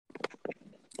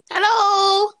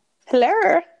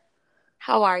Hello.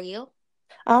 How are you?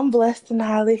 I'm blessed and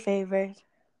highly favored.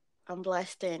 I'm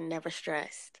blessed and never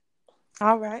stressed.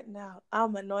 All right, now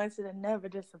I'm anointed and never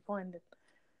disappointed.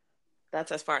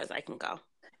 That's as far as I can go.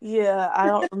 Yeah, I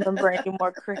don't remember any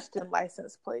more Christian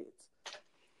license plates.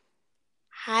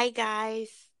 Hi, guys.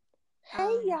 Hey,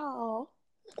 Um, y'all.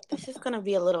 this is going to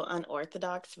be a little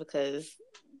unorthodox because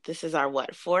this is our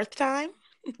fourth time?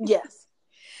 Yes.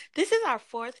 This is our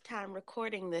fourth time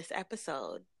recording this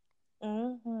episode.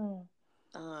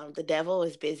 Mm-hmm. The devil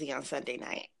was busy on Sunday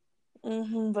night.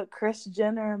 But Kris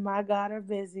Jenner and my God are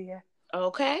busier.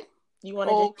 Okay. You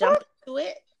want to just Okay. jump into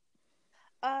it?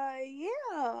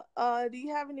 Yeah. Do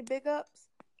you have any big ups?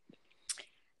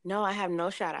 No, I have no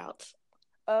shout outs.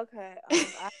 Okay.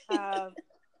 I have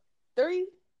three,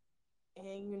 and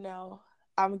I'm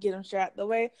gonna get them straight out the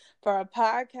way for a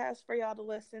podcast for y'all to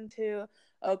listen to.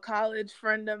 A college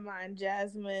friend of mine,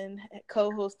 Jasmine,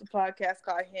 co-hosts a podcast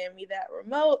called Hand Me That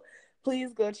Remote.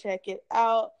 Please go check it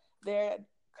out. They're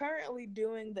currently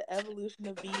doing the evolution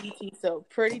of BET, so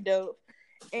pretty dope.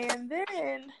 And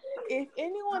then, if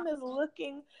anyone is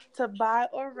looking to buy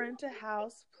or rent a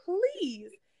house,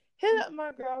 please hit up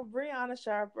my girl Brianna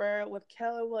Sharper with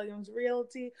Keller Williams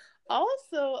Realty.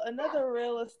 Also, another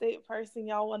real estate person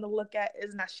y'all want to look at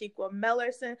is Nashikwa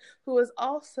Mellerson, who is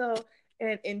also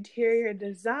an interior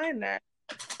designer,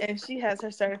 and she has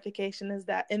her certification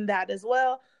in that as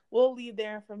well. We'll leave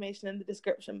their information in the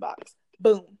description box.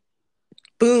 Boom.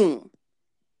 Boom.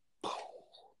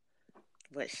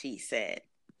 What she said.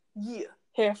 Yeah.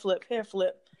 Hair flip, hair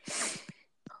flip.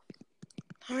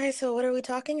 All right, so what are we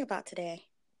talking about today?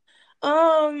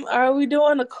 Are we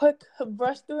doing a quick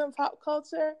brush through in pop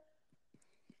culture?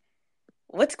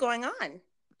 What's going on?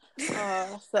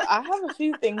 So I have a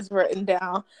few things written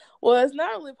down. Well, it's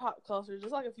not really pop culture,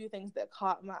 just like a few things that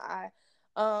caught my eye.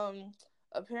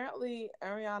 Apparently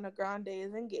Ariana Grande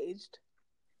is engaged.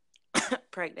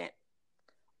 Pregnant.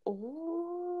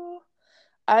 Ooh.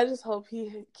 I just hope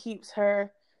he keeps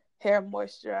her hair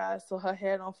moisturized so her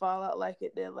hair don't fall out like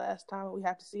it did last time. We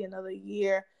have to see another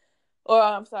year, or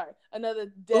I'm sorry, another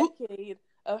decade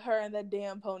of her in that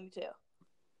damn ponytail.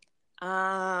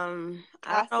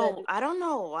 I said it. I don't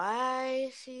know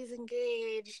why she's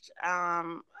engaged.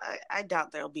 I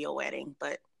doubt there'll be a wedding,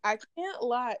 but I can't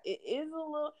lie. It is a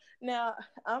little. Now,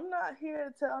 I'm not here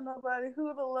to tell nobody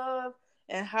who to love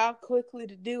and how quickly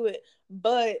to do it,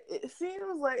 but it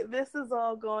seems like this is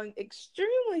all going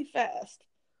extremely fast.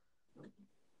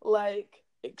 Like,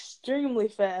 extremely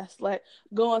fast. Like,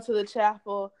 going to the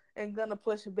chapel and gonna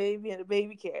push a baby in a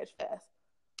baby carriage fast.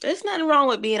 there's nothing wrong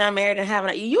with being unmarried and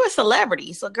having you're a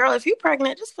celebrity. So, girl, if you're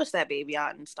pregnant, just push that baby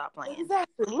out and stop playing.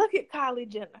 Exactly. Look at Kylie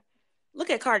Jenner. Look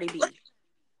at Cardi B.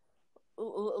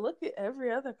 Look at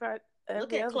every other Look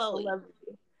every at other Chloe. celebrity.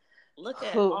 Look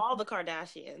at Who? all the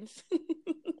Kardashians.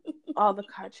 All the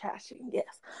Kardashians,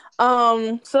 yes.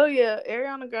 So yeah,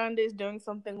 Ariana Grande is doing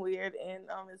something weird, and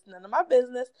it's none of my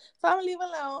business, so I'm gonna leave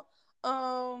it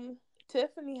alone.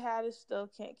 Tiffany Haddish still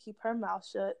can't keep her mouth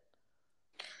shut.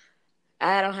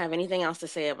 I don't have anything else to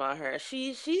say about her.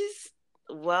 She's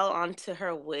well onto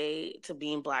her way to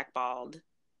being blackballed.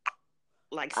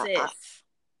 Like I, I, sis.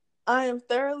 I am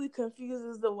thoroughly confused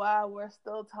as to why we're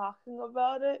still talking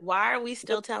about it. Why are we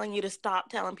still But, telling you to stop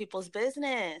telling people's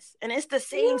business? And it's the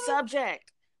same yeah,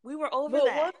 subject. We were over but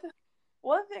that.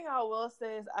 one thing I will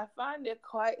say is I find it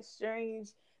quite strange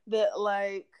that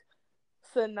like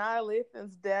Sanaa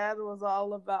Lathan's dad was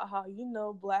all about how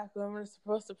black women are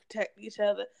supposed to protect each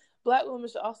other. Black women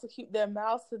should also keep their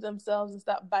mouths to themselves and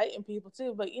stop biting people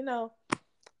too. But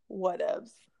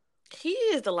whatevs. He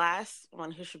is the last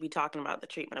one who should be talking about the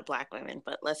treatment of black women,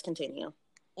 but let's continue.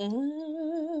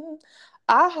 Mm-hmm.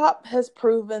 IHOP has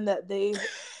proven that they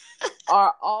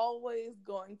are always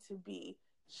going to be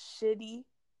shitty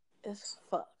as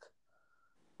fuck.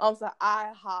 I'm sorry,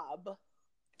 IHOB.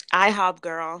 IHOP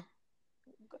girl.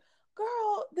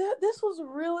 Girl, this was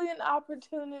really an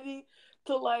opportunity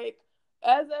to, like,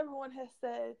 as everyone has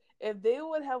said, if they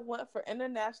would have went for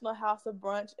International House of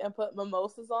Brunch and put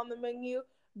mimosas on the menu,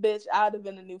 bitch, I'd have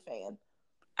been a new fan.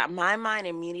 My mind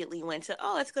immediately went to,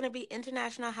 oh, it's going to be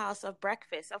International House of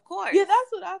Breakfast. Of Yeah, course.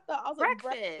 that's what I thought. I was like,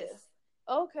 Breakfast. breakfast.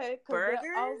 Okay, because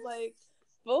I was Burgers. like,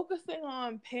 focusing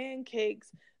on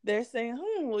pancakes. They're saying,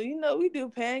 well, we do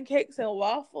pancakes and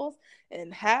waffles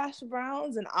and hash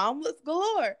browns and omelets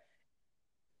galore.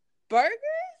 Burgers?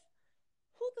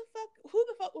 Who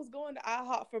the fuck was going to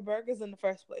IHOP for burgers in the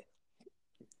first place?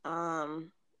 The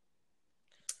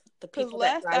Because people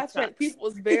that last I drive checked, trucks. people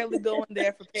was barely going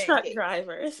there for Truck pancakes.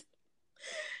 drivers.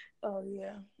 Oh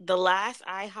yeah. The last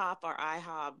IHOP or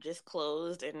IHOP just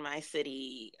closed in my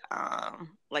city.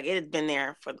 Like it had been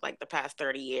there for like the past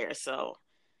 30 years. So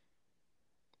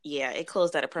yeah, it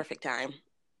closed at a perfect time.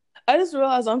 I just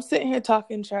realized I'm sitting here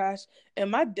talking trash, and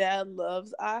my dad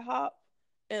loves IHOP.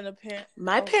 And apparently,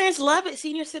 My parents love it.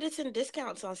 Senior citizen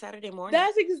discounts on Saturday morning.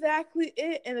 that's exactly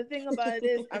it. And the thing about it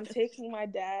is, I'm taking my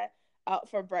dad out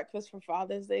for breakfast for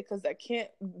Father's Day because I can't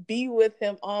be with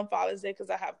him on Father's Day because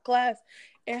I have class.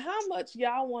 And how much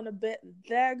y'all want to bet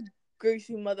that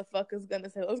greasy motherfucker's gonna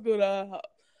say, "Let's go to IHOP"?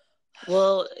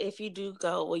 Well, if you do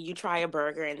go, will you try a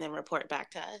burger and then report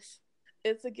back to us?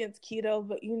 It's against keto,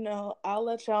 but I'll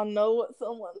let y'all know what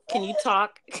someone Can you said.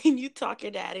 talk? Can you talk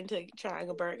your dad into trying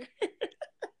a burger?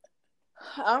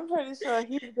 I'm pretty sure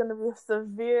he's gonna be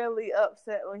severely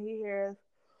upset when he hears,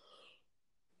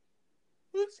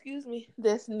 excuse me,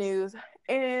 this news.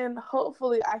 And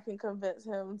hopefully I can convince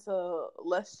him to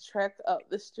let's trek up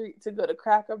the street to go to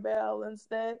Cracker Barrel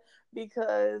instead,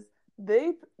 because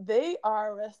they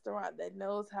are a restaurant that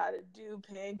knows how to do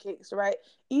pancakes right,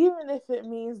 even if it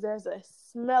means there's a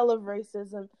smell of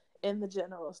racism in the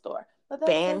general store. But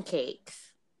that's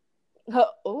Pancakes.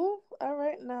 oh, all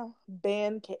right now.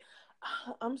 Pancake.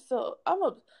 I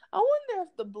wonder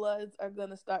if the Bloods are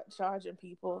gonna start charging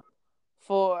people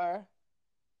for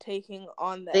taking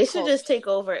on They that should culture. just take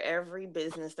over every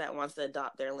business that wants to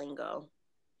adopt their lingo.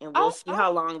 And we'll I, see I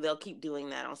how long they'll keep doing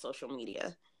that on social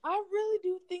media. I really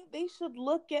do think they should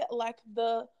look at like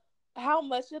the how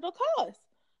much it'll cost,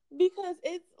 because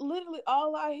it's literally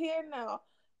all I hear now.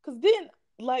 Cause didn't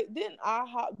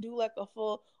IHOP do like a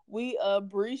full "we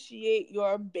appreciate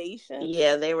your patience"?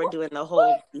 Yeah, they were doing the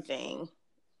whole thing. That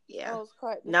Yeah. was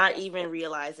quite Not disgusting. even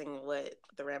realizing what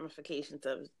the ramifications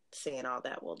of saying all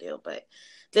that will do. But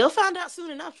they'll find out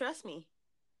soon enough, trust me.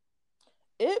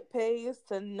 It pays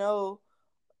to know.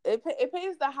 It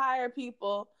pays to hire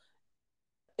people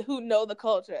who know the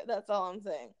culture. That's all I'm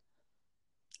saying.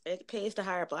 It pays to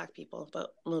hire Black people,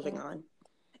 but moving Mm. on.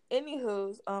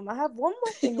 Anywho's, I have one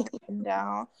more thing written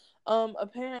down.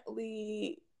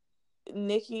 Apparently,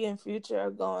 Nicki and Future are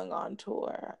going on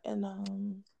tour,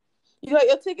 and you got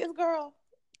your tickets, girl?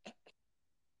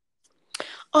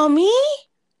 Oh, me?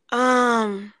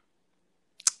 Um,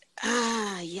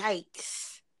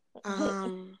 yikes.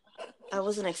 I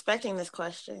wasn't expecting this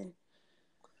question.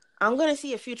 I'm gonna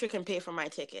see if Future can pay for my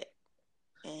ticket.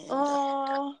 And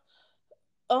Oh,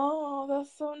 oh,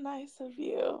 that's so nice of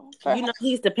you. you know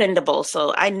he's dependable,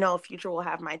 so I know Future will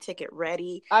have my ticket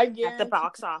ready I at the guarantee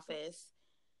box office.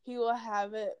 he will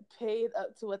have it paid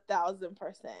up to 1,000%.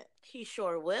 He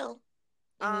sure will.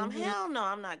 Mm-hmm. Hell no,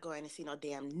 I'm not going to see no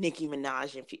damn Nicki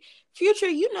Minaj and Future.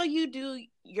 You know you do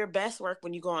your best work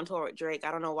when you go on tour with Drake. I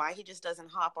don't know why he just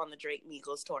doesn't hop on the Drake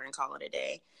Migos tour and call it a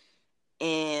day.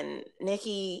 And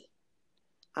Nicki,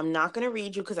 I'm not gonna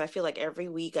read you because I feel like every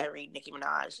week I read Nicki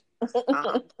Minaj.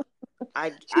 Um,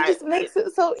 She just makes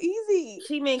it so easy.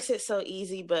 she makes it so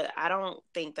easy, but I don't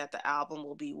think that the album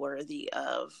will be worthy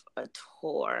of a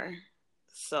tour.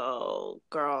 So,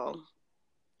 girl,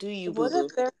 do you boo What if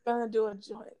boo? they're gonna do a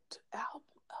joint album?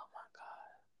 Oh my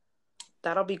god,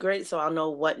 That'll be great, so I'll know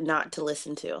what not to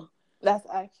listen to. that's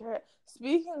accurate.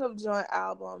 Speaking of joint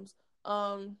albums,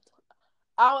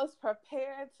 I was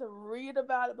prepared to read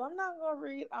about it, but I'm not gonna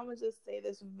read. I'm gonna just say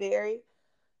this very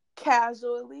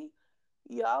casually.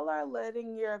 Y'all are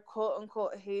letting your quote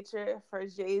unquote hatred for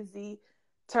Jay-Z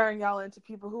turn y'all into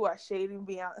people who are shading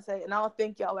Beyonce. And I don't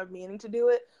think y'all are meaning to do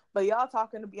it, but y'all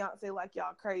talking to Beyonce like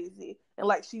y'all crazy and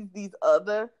like she's these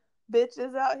other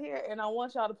bitches out here. And I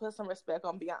want y'all to put some respect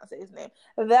on Beyonce's name.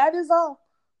 That is all.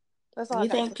 That's all I You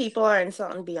gotta think say. people are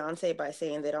insulting Beyonce by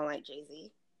saying they don't like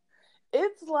Jay-Z?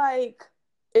 It's like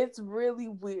it's really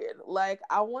weird. Like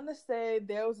I want to say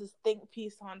there was this think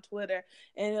piece on Twitter,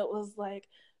 and it was like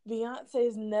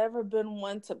Beyonce's never been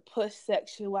one to push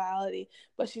sexuality,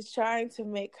 but she's trying to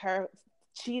make her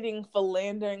cheating,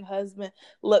 philandering husband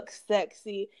look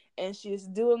sexy, and she's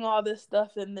doing all this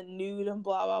stuff in the nude and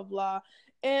blah blah blah.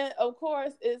 And of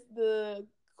course, it's the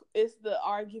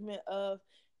argument of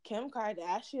Kim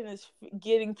Kardashian is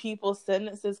getting people's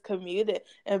sentences commuted,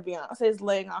 and Beyonce is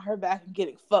laying on her back and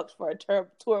getting fucked for a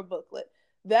tour booklet.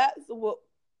 That's what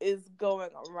is going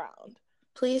around.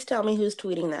 Please tell me who's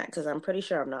tweeting that because I'm pretty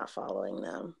sure I'm not following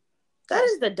them. That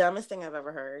Trust is me. the dumbest thing I've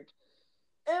ever heard.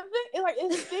 And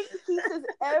it's think pieces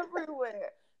everywhere.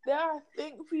 There are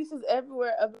think pieces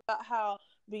everywhere about how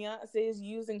Beyonce is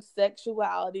using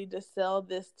sexuality to sell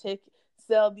these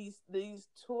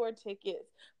tour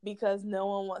tickets because no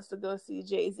one wants to go see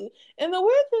Jay-Z. And the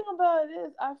weird thing about it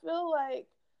is, I feel like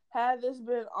had this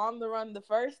been on the run the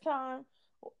first time,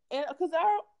 and because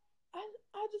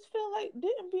I just feel like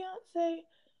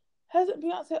hasn't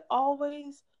Beyonce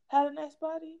always had a nice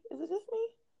body? Is it just me?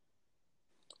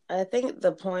 I think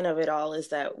the point of it all is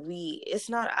that it's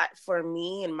not, for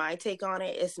me and my take on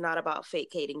it, it's not about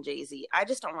fake hating Jay-Z. I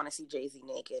just don't want to see Jay-Z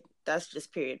naked. That's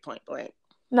just period, point blank.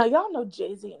 Now, y'all know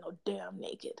Jay-Z ain't no damn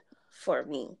naked. For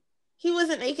me. He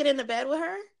wasn't naked in the bed with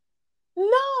her?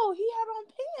 No, he had on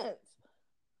pants.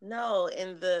 No,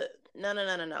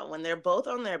 no. When they're both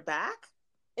on their back?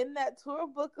 In that tour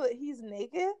booklet, he's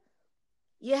naked?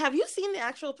 Yeah, have you seen the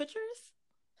actual pictures?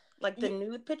 Like the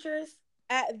nude pictures?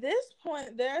 At this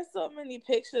point, there are so many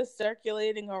pictures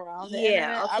circulating around the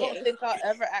internet. Okay. I don't think I'll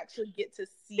ever actually get to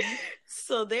see.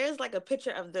 So there's like a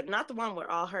picture of not the one where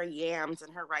all her yams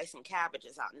and her rice and cabbage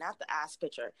is out, not the ass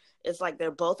picture. It's like they're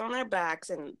both on their backs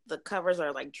and the covers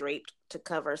are like draped to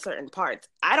cover certain parts.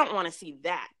 I don't want to see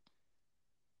that.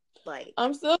 Like,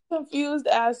 I'm still confused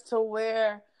as to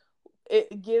where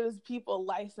it gives people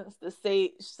license to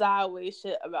say sideways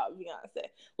shit about Beyonce.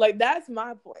 Like, that's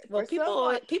my point. Well,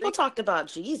 people talked about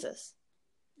Jesus.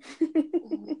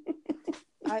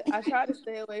 I try to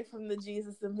stay away from the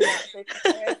Jesus and Beyonce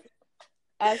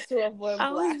as to avoid blasphemy.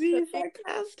 I was being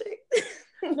sarcastic.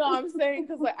 No, I'm saying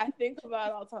because like I think about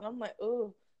it all the time. I'm like,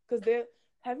 ooh, because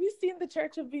have you seen the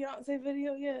Church of Beyonce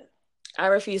video yet? I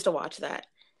refuse to watch that.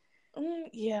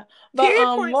 Yeah, but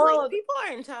people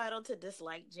are entitled to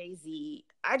dislike Jay-Z.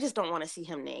 I just don't want to see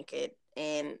him naked,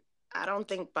 and I don't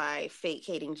think by fake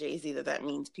hating Jay-Z that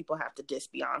means people have to diss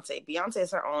Beyonce. Beyonce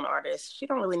is her own artist. She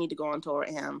don't really need to go on tour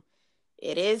with him.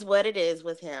 It is what it is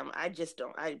with him. I just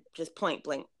point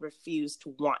blank refuse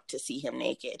to want to see him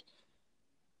naked.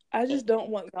 I just don't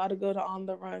want y'all to go to On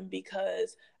the Run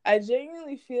because I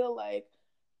genuinely feel like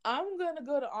I'm going to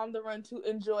go to On the Run to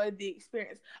enjoy the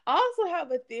experience. I also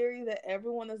have a theory that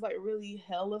everyone is like really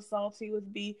hella salty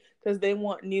with B because they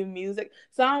want new music.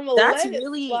 So can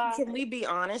we be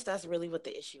honest? That's really what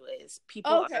the issue is.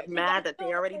 People are mad that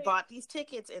they already bought these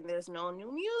tickets and there's no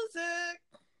new music.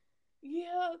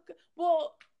 Yeah.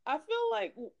 Well, I feel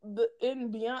like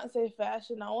in Beyonce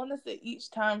fashion, I want to say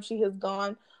each time she has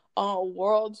gone on a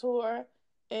world tour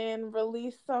and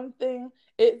released something,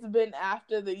 it's been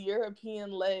after the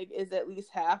European leg is at least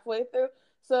halfway through.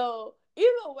 So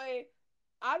either way,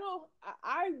 I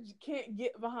can't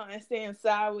get behind saying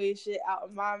sideways shit out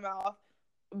of my mouth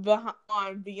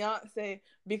on Beyonce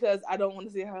because I don't want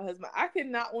to see her husband. I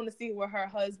cannot want to see with her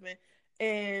husband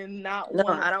and not No,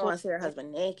 I don't want to see her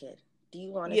husband naked. Do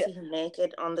you want to see him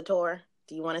naked on the tour?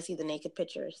 Do you want to see the naked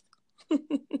pictures?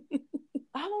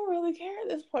 I don't really care at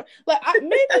this point. Like,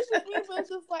 maybe it's just me, but it's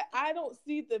just like I don't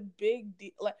see the big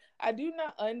deal. Like, I do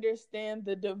not understand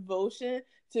the devotion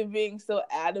to being so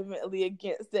adamantly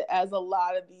against it as a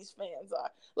lot of these fans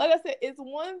are. Like I said, it's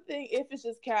one thing if it's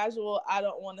just casual. I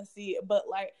don't want to see it, but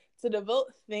like to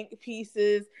devote think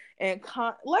pieces and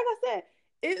like I said,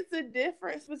 it's a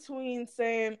difference between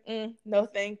saying no,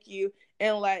 thank you,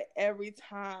 and like every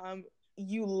time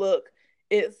you look,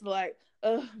 it's like.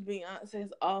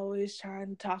 Beyonce's always trying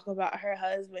to talk about her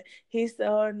husband. He's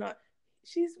so annoying.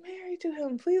 She's married to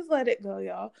him. Please let it go,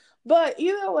 y'all. But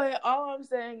either way, all I'm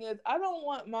saying is I don't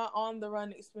want my On the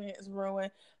Run experience ruined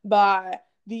by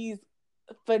these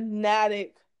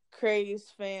fanatic,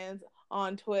 crazed fans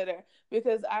on Twitter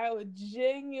because I would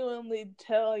genuinely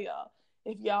tell y'all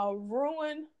if y'all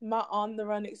ruin my On the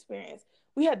Run experience.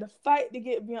 We had to fight to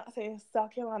get Beyonce in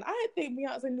South Carolina. I didn't think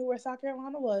Beyonce knew where South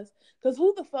Carolina was. Because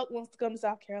who the fuck wants to come to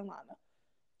South Carolina?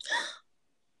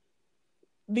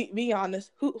 Be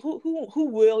honest. Who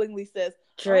willingly says,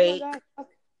 Drake? Oh my God.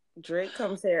 Drake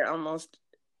comes here almost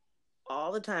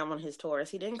all the time on his tours.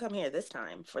 He didn't come here this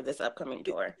time for this upcoming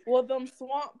tour. Well, them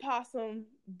swamp possum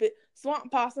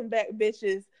back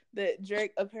bitches that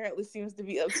Drake apparently seems to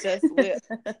be obsessed with.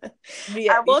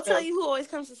 I will tell you who always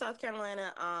comes to South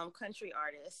Carolina, country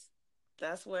artists.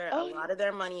 That's where a lot of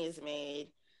their money is made.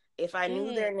 If I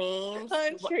knew their names,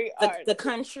 the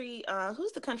country,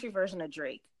 who's the country version of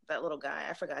Drake? That little guy,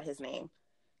 I forgot his name.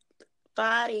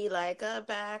 Body like a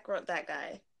back road, that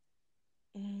guy.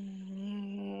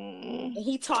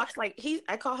 He talks like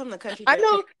I call him the country. I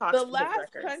know the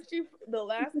last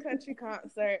country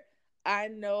concert I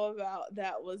know about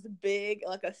that was big,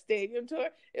 like a stadium tour.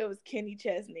 It was Kenny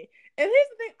Chesney. And here's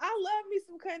the thing: I love me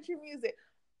some country music.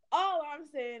 All I'm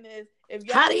saying is, if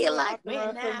y'all how do you like me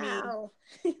now?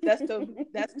 That's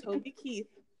Toby Keith.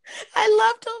 I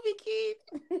love Toby Keith.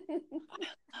 I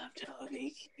love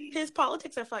Toby Keith. His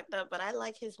politics are fucked up, but I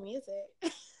like his music.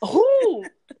 Ooh,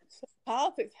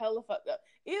 politics hella fucked up.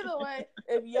 Either way,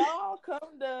 if y'all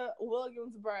come to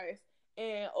Williams-Brice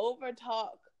and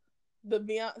overtalk the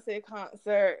Beyonce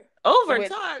concert. Which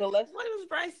Overtalked. the less, Williams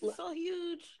Bryce is so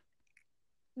huge.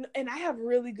 and I have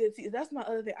really good seats. That's my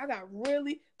other thing. I got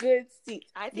really good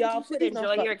seats. I think Y'all, you should please don't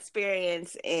enjoy fuck. your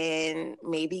experience and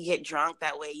maybe get drunk.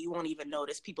 That way you won't even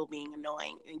notice people being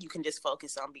annoying and you can just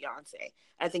focus on Beyonce.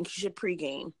 I think you should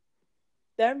pregame.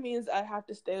 That means I have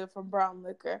to stay away from brown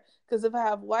liquor. Because if I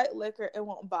have white liquor, it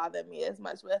won't bother me as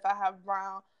much. But if I have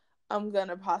brown, I'm going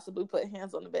to possibly put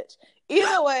hands on the bitch.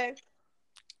 Either way.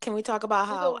 Can we talk about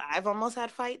how I've almost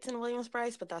had fights in Williams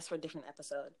Bryce? But that's for a different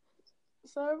episode.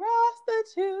 So roast the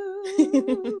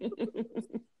two.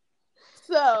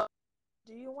 So,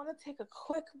 do you want to take a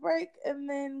quick break and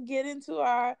then get into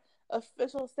our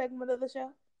official segment of the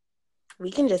show?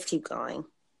 We can just keep going.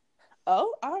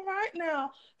 Oh, all right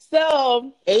now.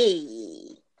 So,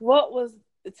 hey, what was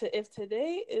if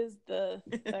today is the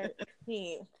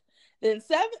 13th, then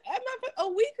a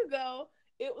week ago,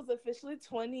 it was officially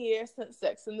 20 years since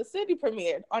Sex and the City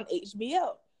premiered on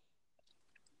HBO.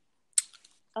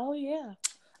 Oh yeah,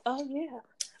 oh yeah,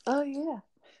 oh yeah.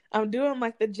 I'm doing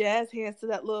like the jazz hands to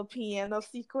that little piano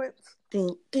sequence.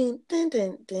 Dun, dun, dun,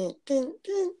 dun, dun, dun,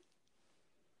 dun.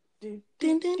 Dun,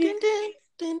 dun, dun, dun,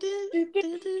 dun,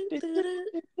 dun, dun, dun.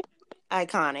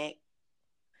 Iconic.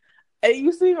 It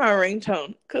used to be my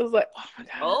ringtone because, like,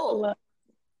 oh my god,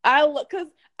 I love because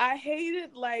I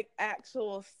hated like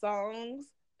actual songs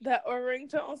that were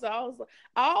ringtones. So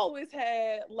I always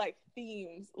had like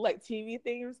themes, like TV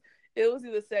themes. It was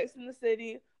either Sex in the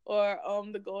City or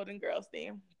the Golden Girls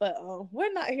theme. But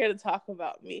we're not here to talk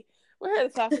about me. We're here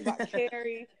to talk about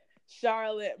Carrie,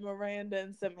 Charlotte, Miranda,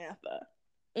 and Samantha.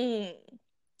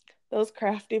 Those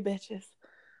crafty bitches.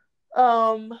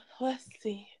 Let's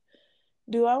see.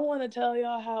 Do I want to tell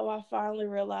y'all how I finally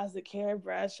realized that Carrie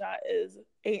Bradshaw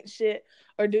ain't shit,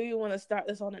 or do you want to start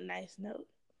this on a nice note?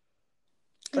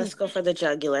 Let's go for the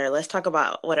jugular. Let's talk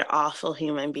about what an awful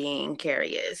human being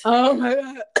Carrie is. Oh my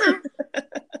god.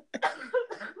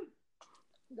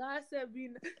 God said be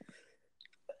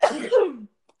oh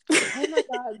my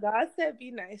god, God said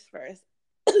be nice first.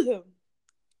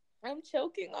 I'm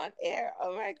choking on air.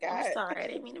 Oh my god. I'm sorry, I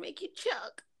didn't mean to make you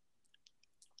choke.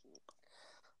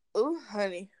 Ooh,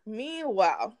 honey.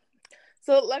 Meanwhile,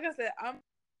 so like I said,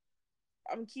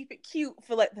 I'm keep it cute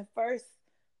for like the first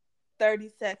 30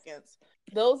 seconds.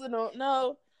 Those who don't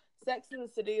know, Sex in the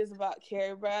City is about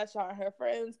Carrie Bradshaw and her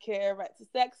friends. Carrie writes a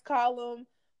sex column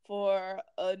for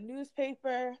a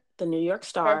newspaper. The New York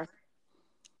Star.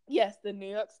 Yes, the New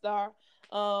York Star.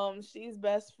 She's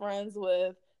best friends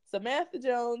with Samantha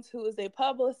Jones, who is a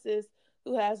publicist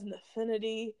who has an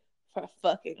affinity for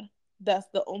fucking. That's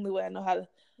the only way I know how to.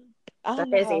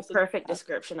 That is a perfect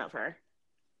description of her.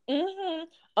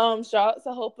 Charlotte's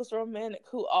a hopeless romantic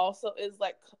who also is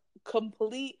like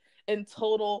complete and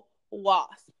total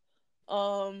WASP.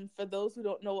 For those who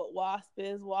don't know what WASP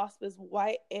is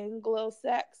white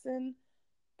Anglo-Saxon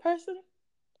person.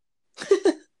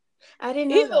 I didn't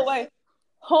know Either that. way,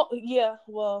 yeah.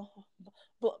 Well,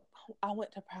 I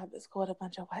went to private school with a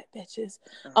bunch of white bitches.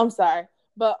 I'm sorry,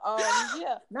 but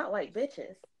yeah, not white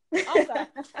bitches. I'm sorry,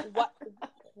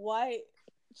 white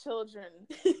children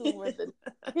who were the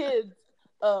kids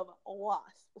of WASP.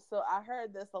 So I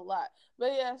heard this a lot.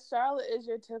 But yeah, Charlotte is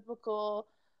your typical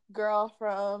girl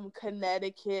from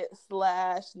Connecticut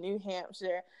 / New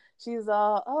Hampshire. She's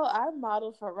all, oh, I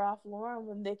modeled for Ralph Lauren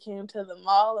when they came to the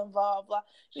mall and blah, blah.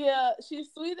 Yeah,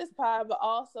 she's sweet as pie, but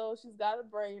also she's got a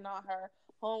brain on her.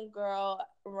 Homegirl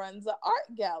runs an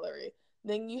art gallery.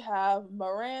 Then you have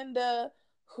Miranda,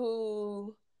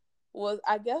 who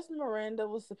I guess Miranda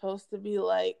was supposed to be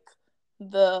like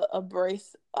the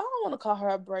abrasive. I don't want to call her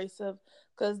abrasive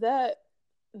because that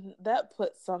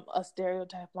puts a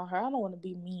stereotype on her. I don't want to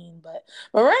be mean, but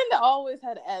Miranda always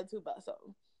had an attitude about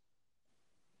something.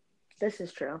 This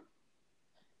is true.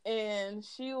 And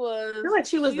she was. I feel like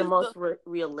she was the most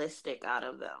realistic out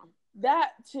of them.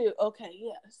 That too. Okay,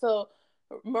 yeah. So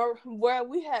where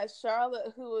we had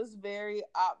Charlotte, who was very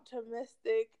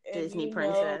optimistic and Disney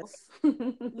princess.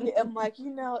 Yeah, I'm like,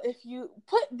 if you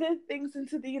put good things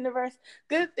into the universe,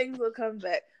 good things will come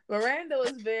back. Miranda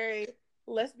was very,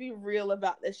 let's be real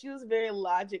about this. She was very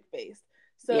logic based.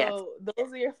 So yes.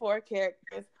 Those are your 4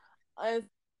 characters. And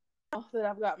that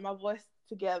I've got my voice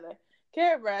together.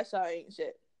 Carrie Bradshaw ain't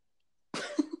shit.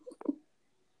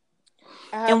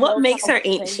 And what makes her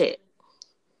ain't shit?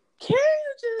 Carrie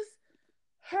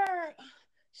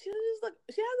she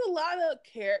has a lot of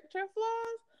character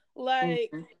flaws.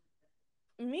 Like,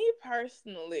 me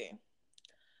personally,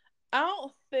 I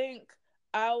don't think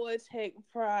I would take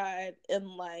pride in,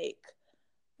 like,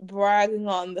 bragging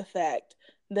on the fact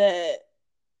that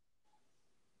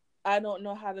I don't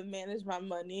know how to manage my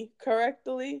money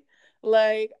correctly.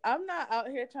 Like, I'm not out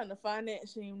here trying to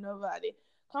finance shame nobody.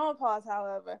 Common pause,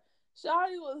 however.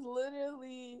 Shawty was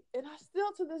literally, and I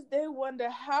still to this day wonder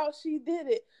how she did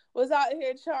it, was out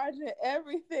here charging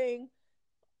everything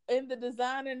in the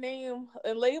designer name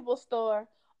and label store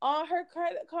on her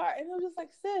credit card. And it was just like,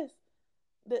 sis,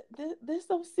 this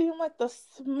don't seem like the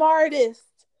smartest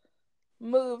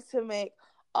move to make.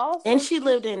 And Also, she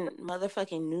lived in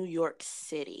motherfucking New York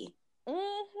City.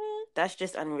 mm-hmm, That's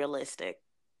just unrealistic.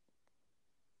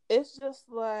 it's just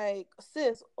like,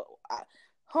 sis,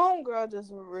 homegirl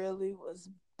just really was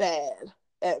bad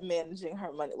at managing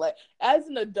her money. Like, as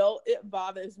an adult, it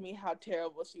bothers me how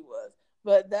terrible she was.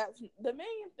 But that's the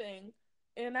main thing.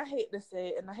 And I hate to say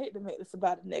it, and I hate to make this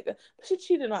about a nigga, but she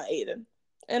cheated on Aiden.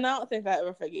 And I don't think I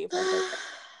ever forgave her for that.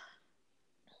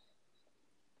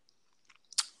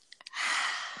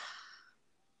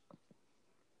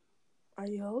 Are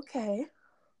you okay?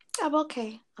 I'm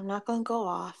okay. I'm not gonna go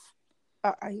off.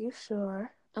 Are you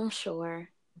sure? I'm sure.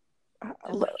 I'm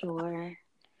Look, sure.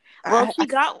 Well,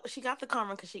 I, she got the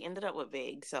karma because she ended up with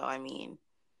Big. So I mean,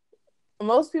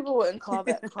 most people wouldn't call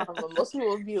that karma. Most people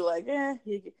would be like,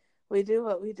 we do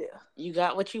what we do. you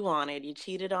got what you wanted. You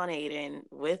cheated on Aiden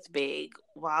with Big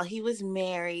while he was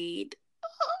married,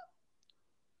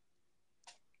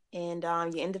 and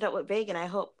you ended up with Big. And I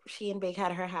hope she and Big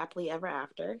had her happily ever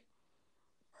after,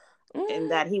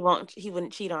 and that he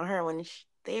wouldn't cheat on her when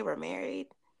they were married.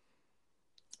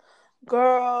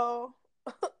 Girl.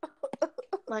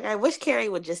 Like, I wish Carrie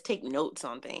would just take notes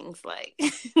on things, like.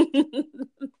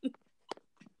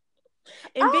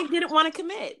 And Big didn't want to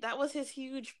commit. That was his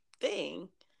huge thing.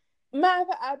 I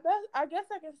guess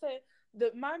I can say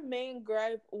that my main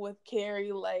gripe with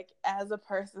Carrie, like, as a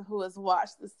person who has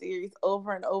watched the series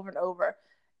over and over and over,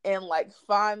 and like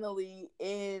finally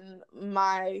in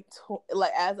my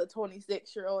like as a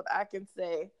 26-year-old, I can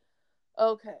say,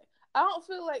 okay, I don't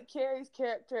feel like Carrie's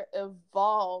character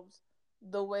evolved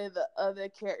the way the other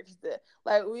characters did.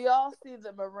 Like, we all see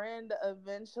that Miranda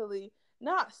eventually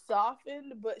not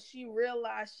softened, but she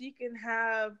realized she can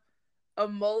have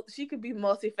she could be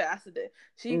multifaceted.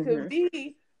 She could Mm-hmm.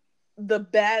 be the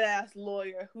badass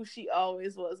lawyer who she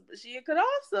always was, but she could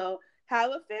also have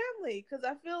a family. Because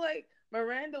I feel like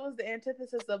Miranda was the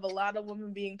antithesis of a lot of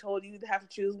women being told you have to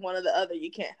choose one or the other. You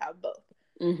can't have both.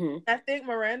 Mm-hmm. I think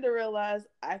Miranda realized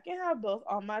I can have both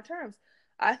on my terms.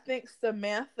 I think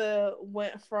Samantha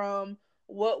went from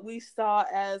what we saw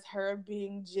as her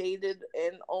being jaded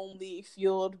and only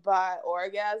fueled by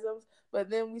orgasms, but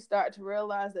then we start to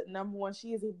realize that number one, she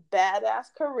is a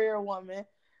badass career woman.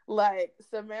 Like,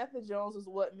 Samantha Jones was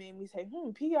what made me say,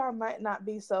 PR might not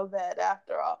be so bad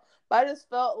after all. But I just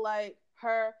felt like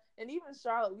her, and even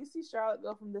Charlotte, we see Charlotte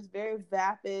go from this very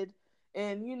vapid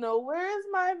and, where is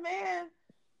my man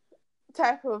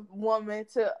type of woman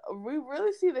to we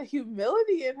really see the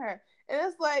humility in her. And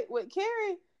it's like with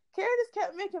Carrie just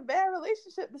kept making bad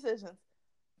relationship decisions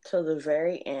Till the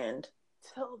very end.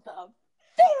 till the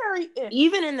very end.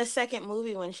 Even in the second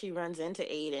movie when she runs into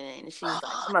Aiden and she's like,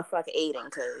 I'm gonna fuck Aiden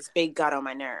because Big got on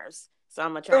my nerves. So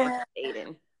I'm gonna try and fuck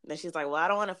Aiden. Then she's like, well, I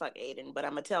don't want to fuck Aiden, but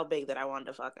I'm gonna tell Big that I wanted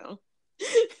to fuck him.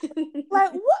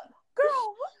 Like, what?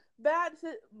 Girl, what? Bad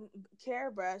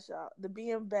Carrie Bradshaw, the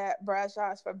being bad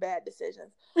Bradshaws for bad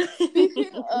decisions.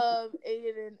 Speaking of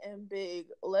Aiden and Big,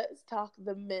 let's talk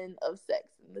the men of Sex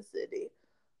in the City.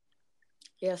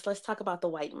 Yes, let's talk about the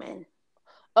white men.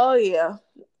 Oh yeah.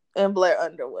 And Blair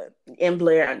Underwood. And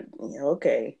Blair,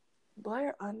 okay.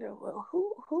 Blair Underwood.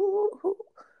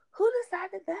 Who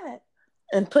decided that?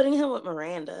 And putting him with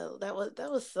Miranda, that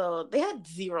was so, they had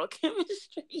zero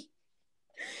chemistry.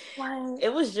 Like,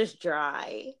 it was just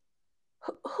dry.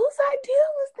 Whose idea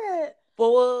was that?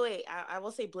 Well, wait. I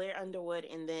will say Blair Underwood,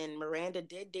 and then Miranda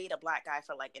did date a black guy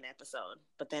for like an episode,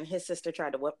 but then his sister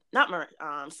tried to whip, not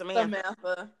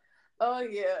Samantha. Oh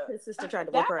yeah, his sister tried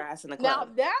to whip that her ass in the now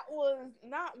club. that was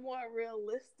not more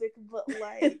realistic, but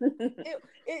like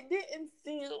it didn't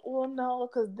seem well no,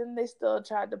 because then they still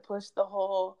tried to push the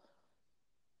whole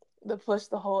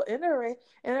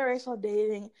interracial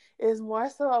dating is more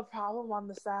so a problem on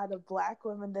the side of black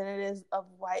women than it is of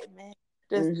white men.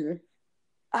 Just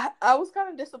I was kind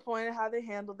of disappointed how they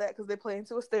handled that because they play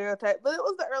into a stereotype, but it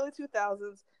was the early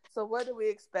 2000s, so what do we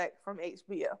expect from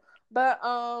HBO? But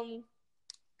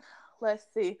let's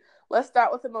see. Let's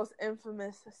start with the most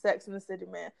infamous Sex in the City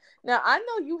man. Now, I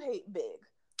know you hate Big.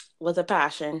 With a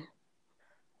passion.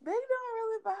 Big don't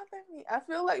really bother me. I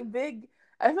feel like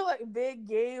Big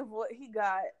gave what he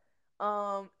got.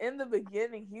 In the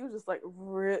beginning, he was just like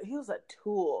he was a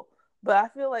tool. But I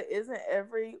feel like isn't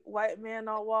every white man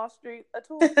on Wall Street a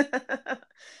tool?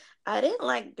 I didn't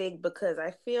like Big because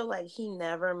I feel like he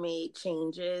never made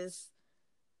changes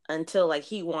until like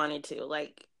he wanted to.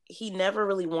 Like he never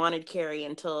really wanted Carrie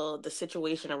until the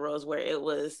situation arose where it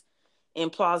was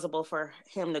implausible for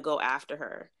him to go after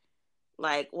her.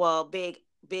 Like, well, Big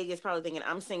is probably thinking,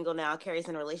 I'm single now, Carrie's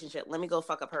in a relationship. Let me go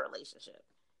fuck up her relationship.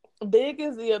 Big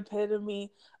is the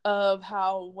epitome of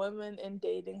how women in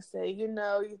dating say, you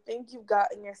think you've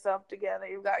gotten yourself together,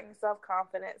 you've gotten your self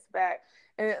confidence back,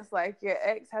 and it's like your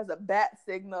ex has a bat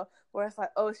signal where it's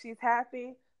like, oh, she's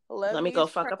happy. Let me go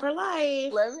fuck up her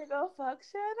life. Let me go fuck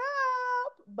shit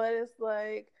up. But it's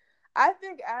like, I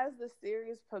think as the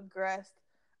series progressed,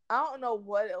 I don't know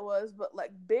what it was, but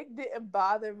like Big didn't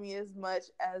bother me as much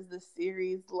as the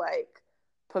series like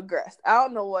progressed. I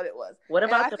don't know what it was. What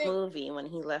And about I the think movie when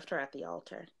he left her at the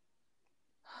altar?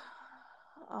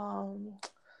 um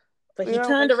But you he know when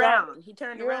turned Charlotte around. He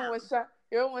turned you know around.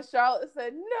 when Charlotte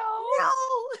said no.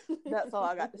 No. That's all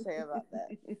I got to say about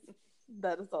that.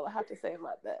 That is all I have to say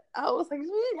about that. I was like,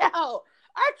 no,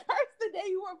 I cursed the day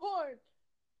you were born.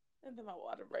 And then my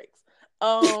water breaks.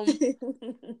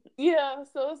 Yeah,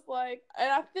 so it's like,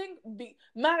 and I think,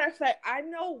 matter of fact, I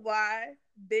know why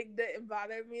Big didn't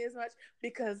bother me as much,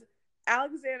 because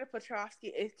Alexander Petrovsky,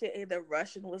 aka the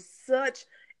Russian, was such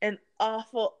an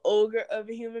awful ogre of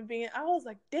a human being. I was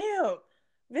like, damn,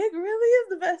 Big really is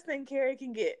the best thing Carrie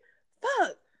can get.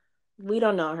 Fuck. We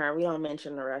don't know her. We don't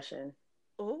mention the Russian.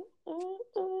 Oh, oh,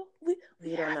 oh.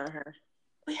 We don't know her.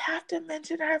 We have to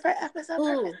mention her for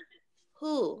episode.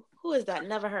 Who is that?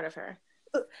 Never heard of her.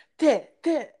 Ted.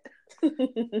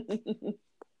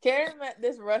 Carrie met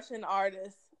this Russian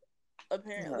artist,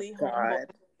 apparently homeboy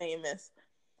famous.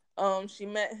 She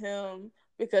met him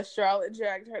because Charlotte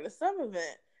dragged her to some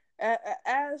event,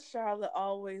 as Charlotte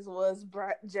always was,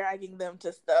 dragging them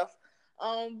to stuff.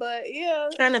 But yeah,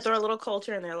 trying to throw a little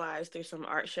culture in their lives through some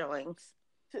art showings.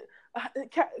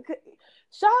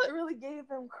 Charlotte really gave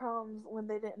them crumbs when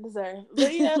they didn't deserve.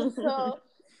 But yeah, so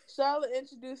Charlotte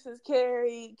introduces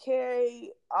Carrie.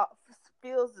 Carrie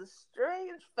feels a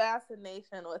strange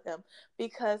fascination with him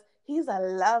because he's a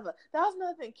lover. That was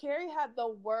another thing. Carrie had the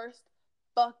worst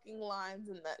fucking lines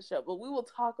in that show, but we will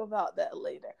talk about that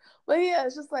later. But yeah,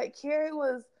 it's just like Carrie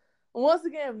was once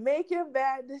again making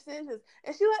bad decisions,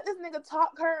 and she let this nigga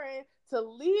talk her into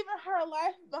leaving her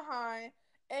life behind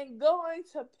and going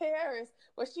to Paris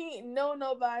where she ain't know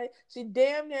nobody. She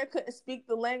damn near couldn't speak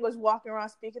the language, walking around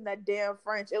speaking that damn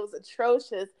French. It was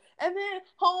atrocious. And then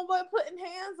homeboy putting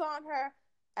hands on her.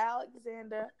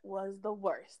 Alexander was the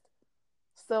worst.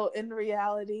 So in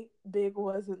reality, Big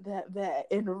wasn't that bad.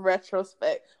 In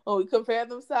retrospect, when we compare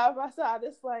them side by side,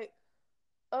 it's like,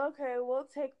 okay, we'll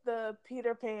take the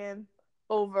Peter Pan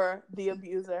over the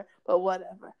abuser, but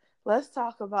whatever. Let's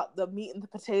talk about the meat and the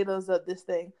potatoes of this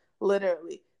thing,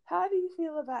 literally. How do you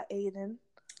feel about Aiden?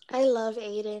 I love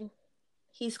Aiden.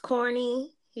 He's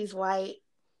corny. He's white.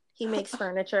 He makes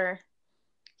furniture.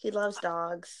 He loves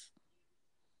dogs.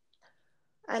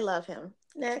 I love him.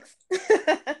 Next.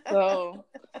 So,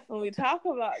 when we talk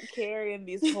about Carrie and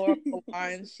these horrible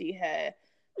lines she had,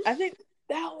 I think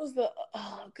that was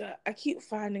oh god, I keep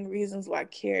finding reasons why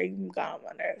Carrie got on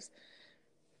my nerves.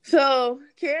 So,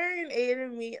 Carrie and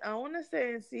Aiden meet, I want to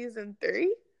say in season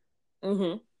 3.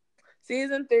 Mm-hmm.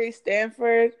 Season 3,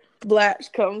 Stanford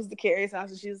Blatch comes to Carrie's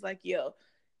house and she's like, yo.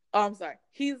 Oh, I'm sorry.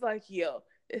 He's like, yo,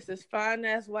 it's this fine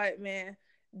ass white man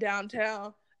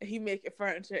downtown and he making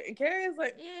furniture. And Carrie's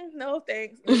like, no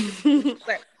thanks. And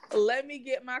like, let me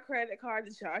get my credit card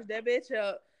to charge that bitch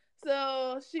up.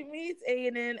 So she meets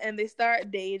Aiden and they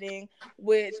start dating,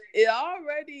 which it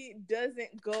already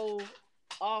doesn't go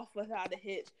off without a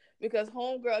hitch because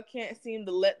homegirl can't seem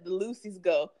to let the Lucy's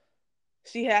go.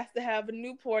 She has to have a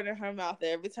Newport in her mouth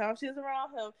every time she's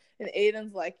around him. And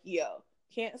Aiden's like, yo,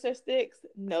 cancer sticks?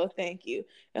 No, thank you.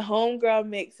 And homegirl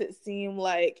makes it seem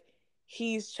like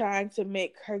he's trying to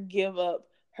make her give up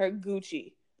her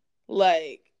Gucci.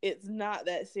 Like, it's not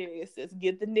that serious. Just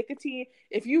get the nicotine.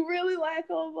 If you really like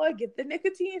homeboy, get the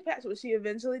nicotine patch, which she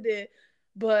eventually did.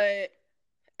 But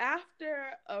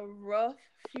after a rough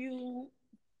few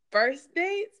first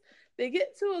dates, they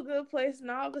get to a good place, and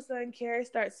all of a sudden Carrie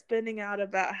starts spinning out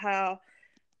about how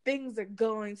things are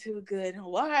going too good and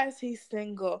why is he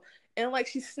single, and like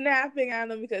she's snapping at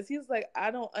him because he's like,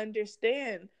 I don't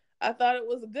understand, I thought it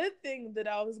was a good thing that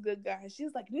I was a good guy. And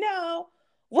she's like, no,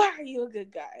 why are you a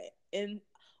good guy, and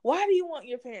why do you want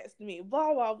your parents to meet,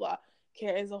 blah blah blah.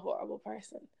 Carrie's a horrible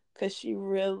person because she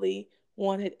really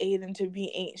wanted Aiden to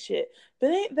be ain't shit.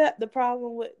 But ain't that the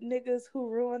problem with niggas who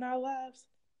ruin our lives?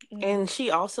 And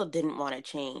she also didn't want to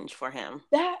change for him.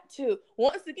 That too.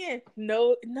 Once again,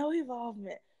 no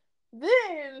involvement.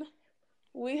 Then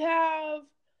we have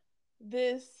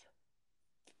this.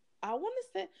 I want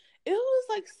to say it was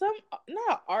like some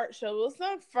not an art show. It was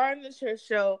some furniture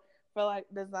show for like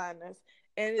designers,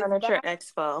 and it's Furniture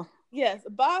Expo. yes,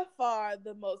 by far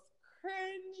the most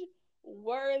cringe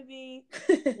worthy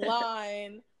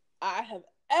line I have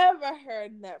ever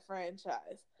heard in that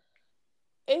franchise.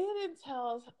 Aiden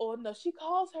tells, oh no, she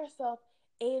calls herself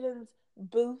Aiden's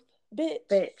booth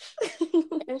bitch.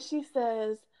 And she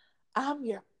says, I'm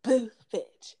your booth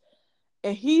bitch.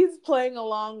 And he's playing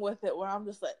along with it where I'm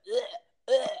just like, ugh,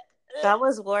 ugh, ugh. That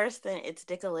was worse than It's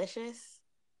Dickalicious.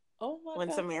 Oh my when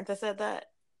God. Samantha said that.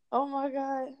 Oh my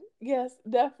God. Yes,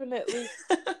 definitely.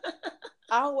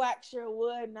 I'll wax your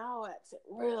wood and I'll wax it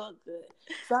real good.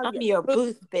 So I'm your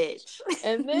booth bitch.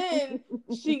 And then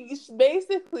she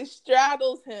basically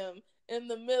straddles him in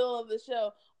the middle of the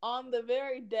show on the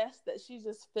very desk that she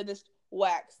just finished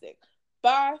waxing.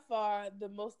 By far the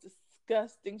most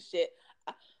disgusting shit.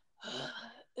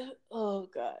 Oh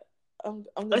God. I'm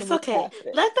gonna move past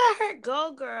it. Let that hurt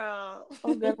go, girl.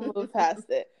 I'm gonna move past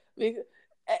it. Because,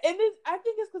 I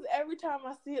think it's because every time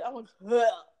I see it, I'm like, ugh,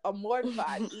 I'm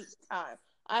mortified each time.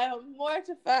 I am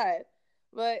mortified.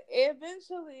 But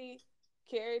eventually,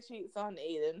 Carrie cheats on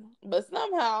Aiden. But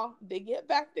somehow, they get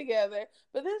back together.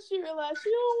 But then she realized she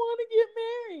don't want to get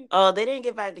married. Oh, they didn't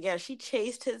get back together. She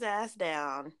chased his ass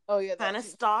down. Oh, yeah. Kind of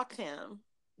stalked him.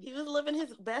 He was living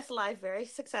his best life, very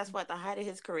successful at the height of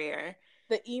his career.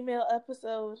 The email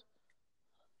episode.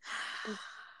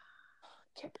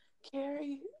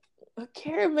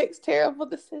 Carrie makes terrible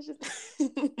decisions.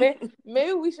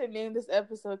 Maybe we should name this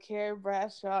episode Carrie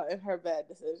Bradshaw and her bad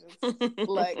decisions,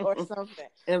 like, or something.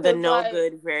 And the no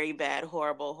good, very bad,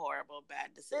 horrible,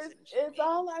 bad decisions. It's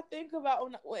all I think about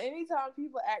when anytime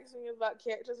people ask me about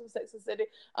characters from Sex and the City.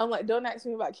 I'm like, don't ask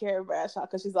me about Carrie Bradshaw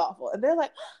because she's awful. And they're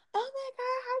like, oh my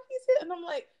God, how do you see it? And I'm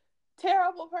like,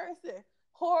 terrible person,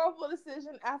 horrible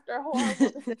decision after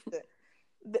horrible decision.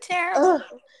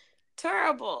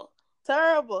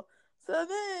 Terrible. So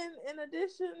then, in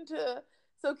addition to,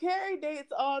 Carrie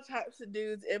dates all types of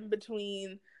dudes in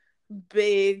between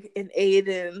Big and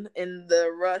Aiden in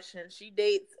the Russian. She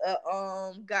dates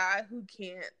a guy who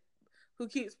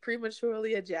keeps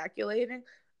prematurely ejaculating.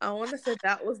 I want to say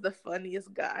that was the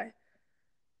funniest guy.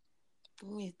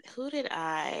 Who did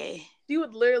I? She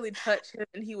would literally touch him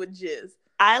and he would jizz.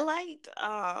 I liked.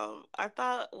 I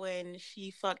thought when she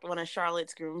fucked one of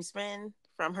Charlotte's groomsmen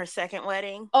from her second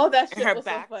wedding. Oh, that shit was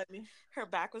so funny. Her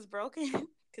back was broken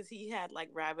because he had like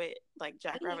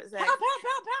jackrabbit sex.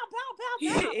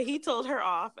 He told her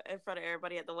off in front of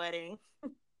everybody at the wedding.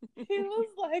 He was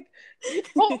like,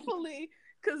 hopefully,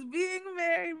 because being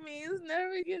married means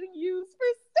never getting used for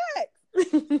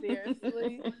sex.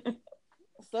 Seriously.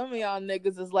 Some of y'all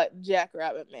niggas is like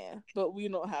Jackrabbit Man, but we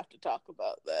don't have to talk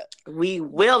about that. We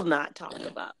will not talk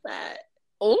about that.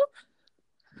 Oh,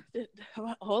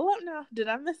 hold up now. Did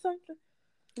I miss something?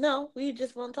 No, we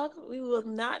just won't talk. We will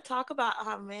not talk about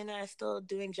how men are still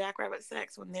doing jackrabbit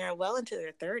sex when they're well into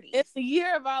their 30s. It's the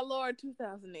year of our Lord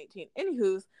 2018.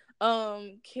 Anywho's,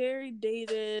 Carrie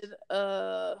dated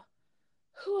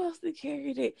who else did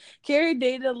Carrie date? Carrie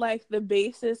dated like the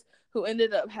bassist who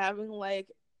ended up having like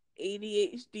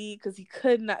ADHD because he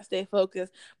could not stay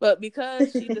focused. But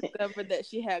because she discovered that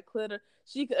she had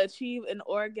she could achieve an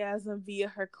orgasm via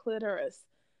her clitoris.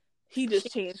 He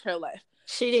just changed her life.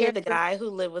 She dated the guy who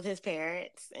lived with his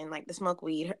parents and like to smoke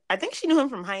weed. I think she knew him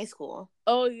from high school.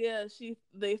 Oh yeah,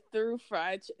 they threw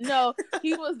fried. No,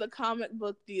 he was the comic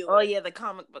book dealer. Oh yeah, the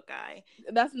comic book guy.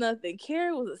 That's nothing.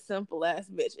 Carrie was a simple ass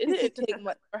bitch. It didn't take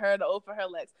much for her to open her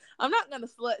legs. I'm not gonna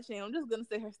slut shame. I'm just gonna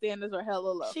say her standards are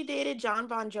hella low. She dated John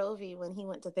Bon Jovi when he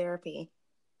went to therapy.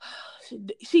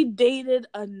 She dated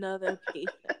another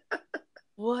patient.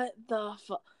 What the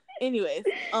fuck? Anyways,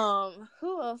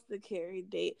 who else did Carrie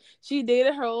date? She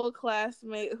dated her old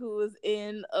classmate who was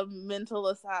in a mental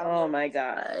asylum. Oh my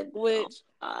God. Which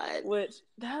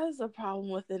that is a problem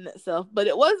within itself. But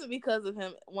it wasn't because of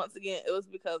him. Once again, it was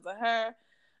because of her.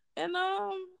 And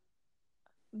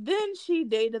then she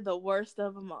dated the worst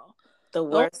of them all. The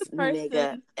worst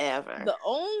nigga ever. The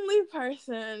only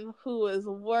person who is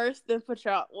worse than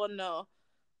Petrovsky. Well, no.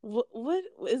 What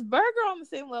is Berger on the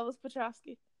same level as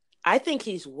Petrovsky? I think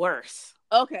he's worse.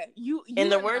 Okay, you in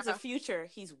the words of Future,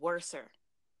 he's worser.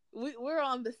 We're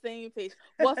on the same page.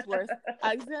 What's worse,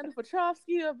 Alexander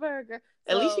Petrovsky or Berger?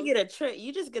 At least you get a trip.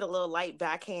 You just get a little light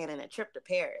backhand and a trip to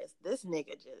Paris. This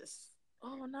nigga just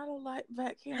not a light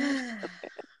backhand.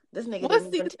 This nigga what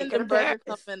didn't even season take did Berger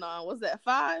come in on? Was that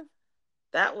 5?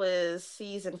 That was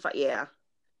season 5. Yeah.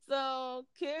 So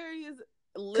Carrie is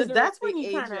because that's when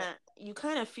you kind of you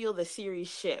kind of feel the series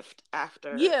shift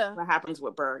after Yeah. what happens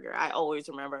with Burger. I always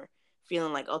remember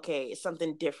feeling like, okay,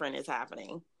 something different is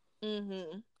happening.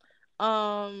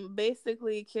 Mm-hmm.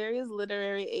 Basically, Carrie's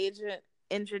literary agent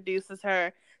introduces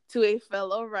her to a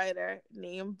fellow writer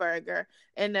named Berger,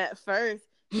 and at first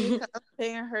he's kind of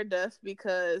paying her dust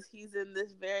because he's in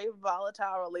this very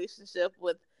volatile relationship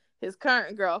with his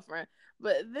current girlfriend.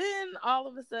 But then all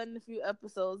of a sudden, a few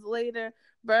episodes later,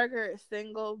 Berger is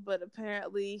single, but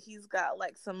apparently he's got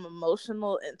like some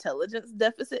emotional intelligence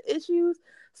deficit issues.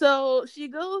 So she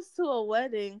goes to a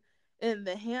wedding in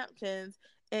the Hamptons,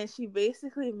 and she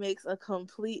basically makes a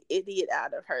complete idiot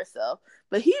out of herself.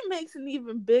 But he makes an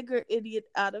even bigger idiot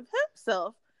out of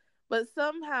himself. But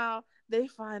somehow they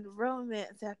find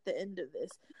romance at the end of this.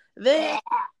 Then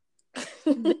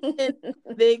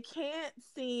they can't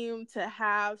seem to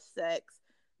have sex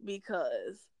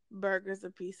because Burger's a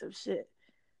piece of shit.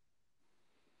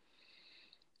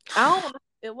 I don't.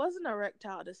 It wasn't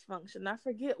erectile dysfunction. I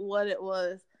forget what it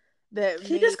was that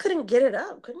He made. just couldn't get it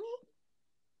up, couldn't he?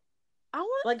 I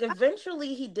want. Like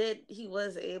eventually he did. He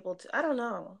was able to. I don't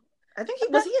know. I think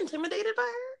That, he intimidated by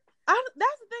her.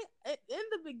 that's the thing. In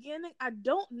the beginning, I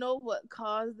don't know what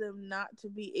caused them not to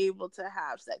be able to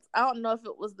have sex. I don't know if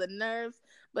it was the nerves,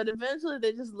 but eventually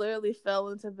they just literally fell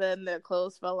into bed and their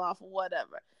clothes fell off,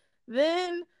 whatever.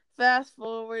 Then fast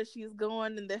forward, she's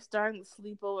going and they're starting to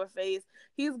sleep over phase.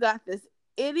 He's got this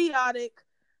idiotic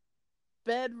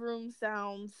bedroom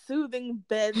sound, soothing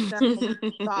bed sound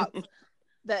socks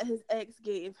that his ex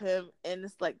gave him, and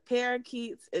it's like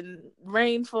parakeets and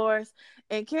rainforest.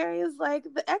 And Carrie is like,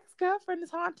 the ex-girlfriend is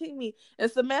haunting me.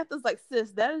 And Samantha's like,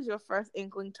 sis, that is your first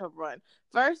inkling to run.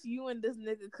 First, you and this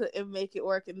nigga couldn't make it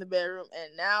work in the bedroom,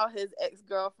 and now his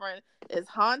ex-girlfriend is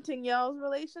haunting y'all's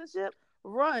relationship.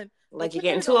 Run. But Like you're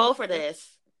getting Carrie too don't old for listen.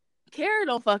 this. Carrie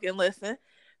don't fucking listen.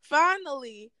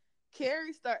 Finally,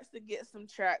 Carrie starts to get some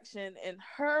traction in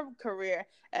her career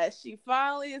as she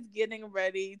finally is getting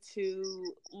ready to.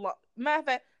 Matter of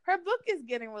fact, her book is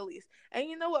getting released. And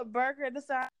you know what Berger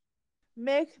decided?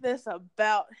 Make this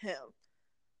about him.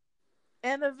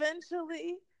 And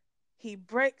eventually, he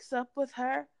breaks up with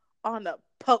her on a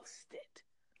post-it.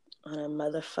 On a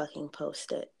motherfucking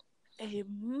post-it. A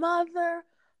mother.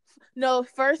 No,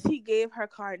 first he gave her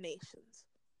carnations.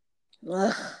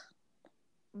 Ugh.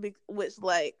 Which,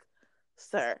 like,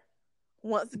 sir,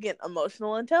 once again,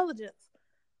 emotional intelligence.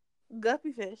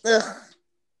 Guppy fish. Ugh.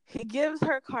 He gives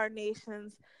her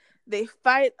carnations. They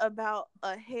fight about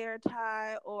a hair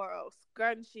tie or a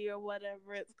scrunchie or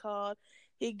whatever it's called.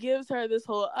 He gives her this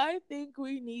whole, I think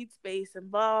we need space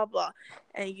and blah, blah.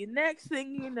 And next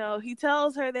thing you know, he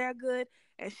tells her they're good.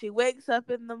 And she wakes up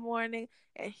in the morning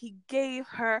and he gave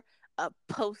her a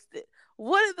post-it.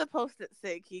 What did the post-it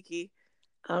say, KiKi?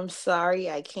 I'm sorry,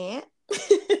 I can't.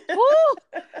 Woo!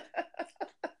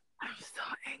 I'm so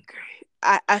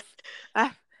angry.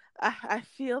 I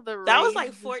feel the That rage. was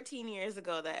like 14 years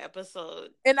ago, that episode.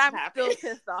 And I'm happened.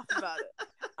 still pissed off about it.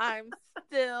 I'm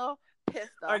still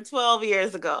pissed off. Or 12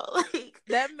 years ago. Like,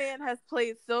 that man has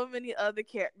played so many other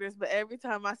characters, but every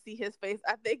time I see his face,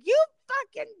 I think, you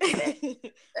fucking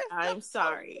bitch. I'm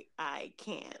sorry, I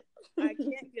can't. I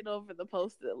can't get over the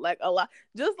post-it. Like, a lot.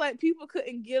 Just like people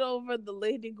couldn't get over the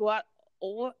lady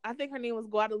I think her name was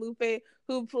Guadalupe,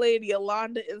 who played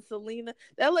Yolanda and Selena.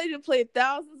 That lady played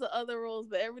thousands of other roles,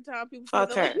 but every time people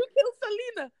say, they're like, you killed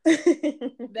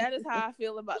Selena. That is how I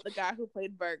feel about the guy who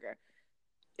played Berger.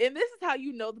 And this is how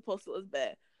you know the post-it was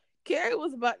bad. Carrie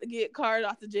was about to get carted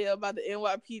off to jail by the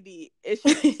NYPD, and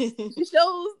she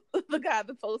shows the guy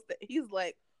the post-it. He's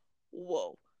like,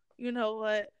 whoa, you know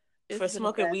what? For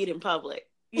smoking weed in public.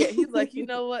 Yeah, he's like, you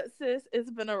know what, sis? It's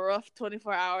been a rough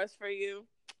 24 hours for you.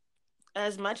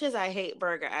 As much as I hate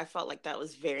Berger, I felt like that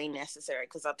was very necessary,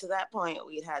 because up to that point,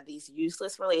 we'd had these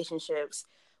useless relationships.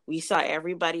 We saw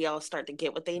everybody else start to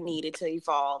get what they needed to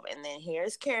evolve. And then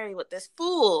here's Carrie with this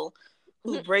fool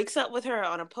who breaks up with her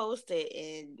on a Post-it,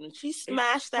 and when she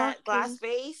smashed that glass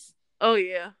vase. Oh,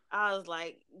 yeah. I was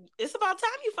like, it's about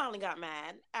time you finally got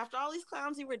mad. After all these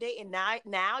clowns you were dating,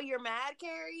 now you're mad,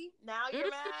 Carrie? Now you're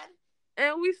mad?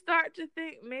 And we start to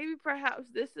think maybe perhaps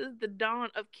this is the dawn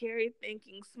of Carrie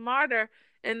thinking smarter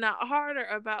and not harder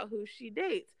about who she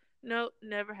dates. Nope,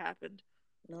 never happened.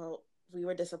 No, we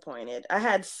were disappointed. I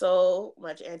had so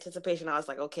much anticipation. I was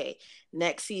like, okay,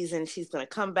 next season she's going to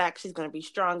come back. She's going to be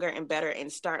stronger and better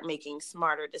and start making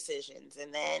smarter decisions.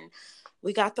 And then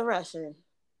we got the Russian.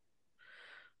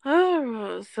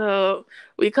 Oh, so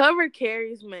we covered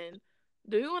Carrie's men.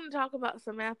 Do you want to talk about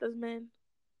Samantha's men?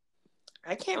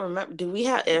 I can't remember.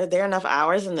 Are there enough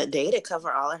hours in the day to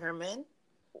cover all of her men?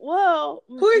 Well,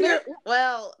 Who are your?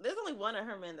 Well, there's only one of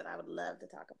her men that I would love to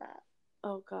talk about.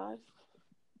 oh God.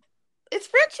 It's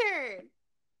Richard. You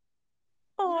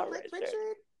Oh, don't like Richard.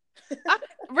 Richard?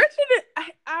 Richard,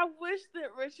 I wish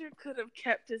that Richard could have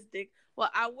kept his dick. Well,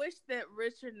 I wish that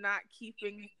Richard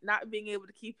not being able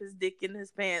to keep his dick in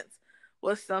his pants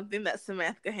was something that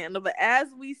Samantha could handle. But as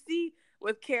we see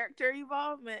with character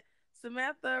evolvement,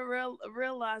 Samantha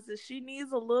realizes she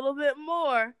needs a little bit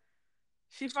more.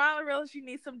 She finally realizes she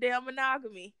needs some damn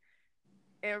monogamy,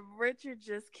 and Richard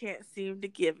just can't seem to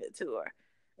give it to her.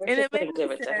 And Richard it made couldn't me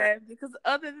give it to her. sad because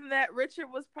other than that, Richard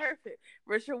was perfect.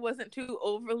 Richard wasn't too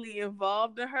overly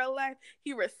involved in her life.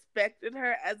 He respected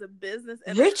her as a business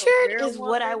and a Richard career is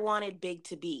what I woman. wanted Big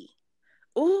to be.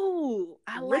 Ooh,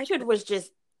 I like Richard that. was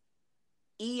just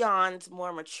eons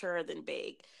more mature than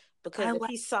Big. I Because if like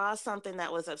he saw something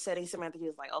that was upsetting Samantha, he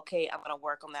was like, okay, I'm going to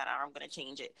work on that, or I'm going to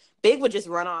change it. Big would just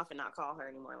run off and not call her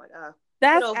anymore. Like, get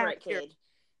that's over it, accurate. kid.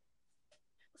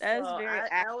 That So is very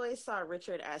I always saw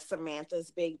Richard as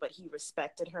Samantha's Big, but he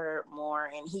respected her more,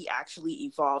 and he actually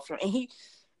evolved from, and he,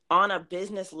 on a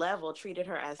business level, treated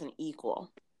her as an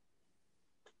equal.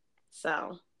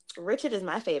 So Richard is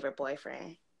my favorite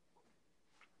boyfriend.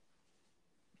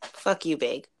 Fuck you,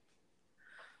 Big.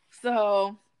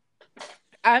 So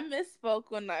I misspoke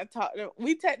when I talked.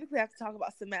 We technically have to talk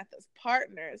about Samantha's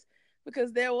partners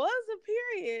because there was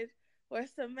a period where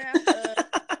Samantha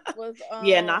was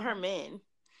Yeah, not her men.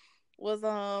 was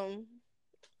well,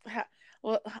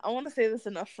 I want to say this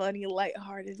in a funny,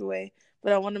 lighthearted way,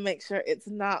 but I want to make sure it's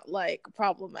not like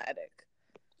problematic.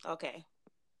 Okay.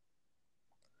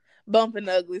 Bumping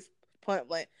uglies, point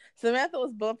blank. Samantha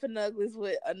was bumping uglies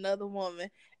with another woman,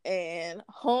 and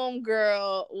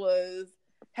homegirl was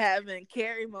having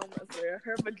Carrie moments where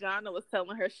her vagina was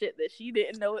telling her shit that she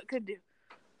didn't know it could do.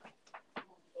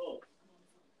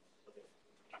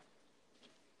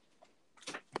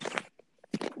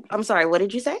 I'm sorry, what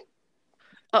did you say?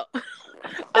 Oh,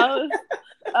 I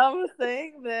was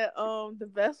saying that the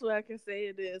best way I can say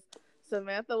it is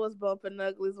Samantha was bumping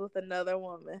uglies with another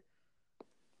woman.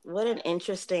 What an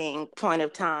interesting point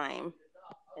of time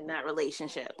in that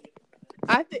relationship.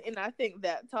 I think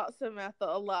that taught Samantha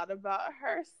a lot about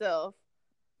herself.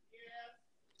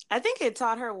 I think it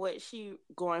taught her what she,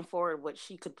 going forward, what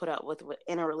she could put up with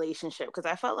in a relationship. Because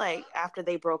I felt like after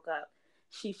they broke up,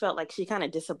 she felt like she kind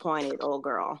of disappointed old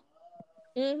girl.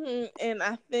 And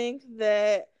I think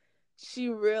that she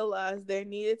realized there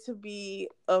needed to be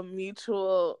a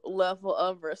mutual level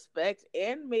of respect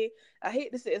and me. I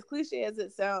hate to say, as cliche as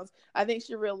it sounds, I think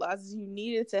she realizes you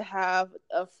needed to have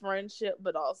a friendship,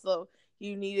 but also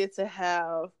you needed to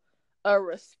have a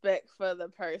respect for the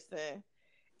person.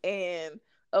 And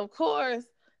of course,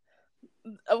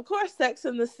 Sex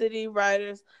and the City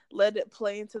writers let it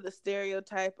play into the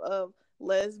stereotype of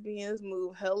lesbians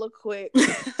move hella quick.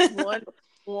 one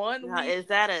one Now, week. is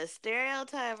that a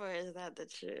stereotype or is that the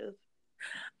truth?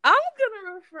 I'm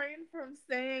gonna refrain from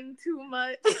saying too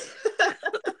much.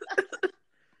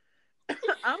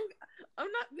 I'm I'm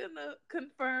not gonna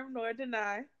confirm nor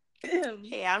deny.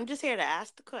 Hey, I'm just here to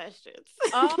ask the questions.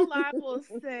 All I will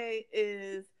say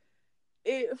is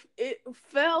it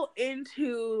fell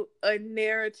into a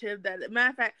narrative that, matter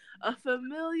of fact, a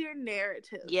familiar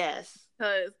narrative. Yes,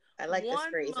 Because I like this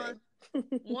one phrasing.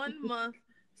 one month,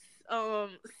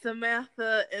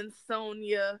 Samantha and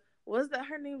Sonia, was that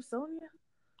her name, Sonia?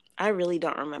 I really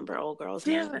don't remember old girl's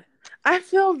Damn name. it. I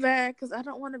feel bad because I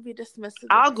don't want to be dismissive.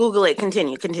 I'll Google it.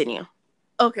 Continue.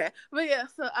 Okay. But yeah,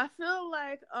 so I feel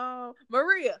like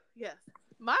Maria, yes.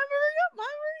 My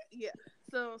Maria? Yeah.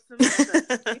 So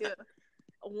Samantha, yeah.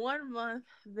 1 month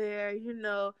there,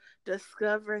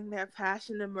 discovering their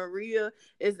passion, and Maria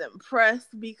is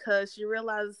impressed because she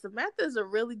realizes Samantha is a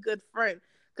really good friend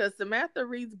because Samantha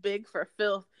reads big for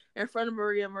filth in front of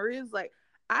Maria. Maria's like,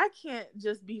 I can't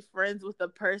just be friends with a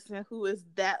person who is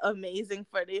that amazing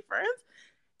for their friends.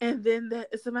 And then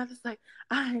Samantha's like,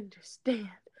 I understand.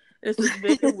 It's this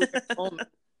very weird moment.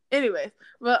 Anyways,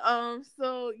 but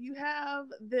so you have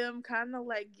them kind of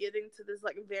like getting to this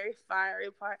like very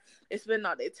fiery part. They spend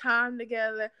all their time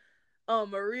together.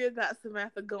 Maria got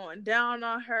Samantha going down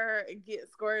on her and getting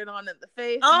squirted on in the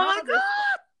face. Oh my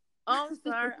god! I'm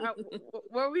sorry.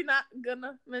 Were we not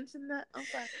gonna mention that? I'm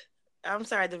sorry. I'm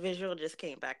sorry. The visual just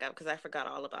came back up because I forgot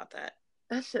all about that.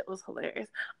 That shit was hilarious.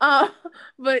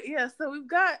 But yeah, so we've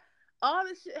got all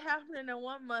this shit happening in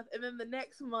 1 month, and then the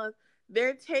next month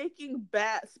they're taking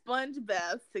sponge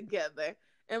baths together.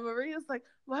 And Maria's like,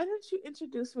 why didn't you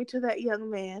introduce me to that young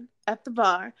man at the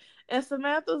bar? And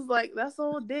Samantha's like, that's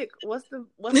old dick. What's the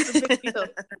big deal?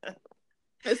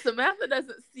 And Samantha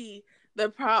doesn't see the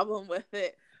problem with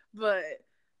it, but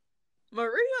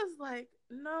Maria's like,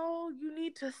 no, you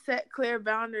need to set clear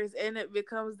boundaries, and it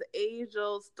becomes the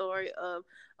age-old story of,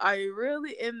 are you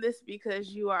really in this because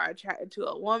you are attracted to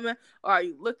a woman, or are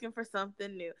you looking for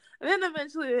something new? And then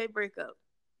eventually they break up.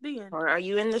 The end. Or are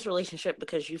you in this relationship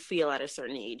because you feel at a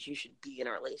certain age you should be in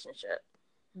a relationship?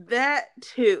 That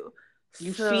too.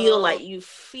 You So, feel like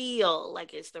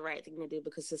it's the right thing to do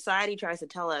because society tries to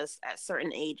tell us at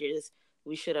certain ages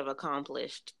we should have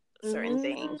accomplished certain mm-hmm,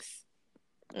 things.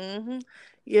 mm-hmm,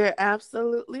 you're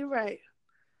absolutely right.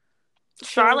 So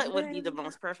Charlotte would be the then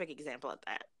most perfect example of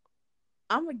that.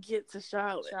 I'm gonna get to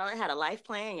Charlotte. Charlotte had a life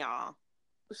plan, y'all.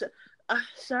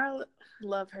 Charlotte,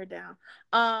 love her down.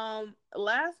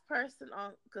 Last person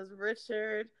on, because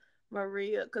Richard,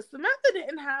 Maria, because Samantha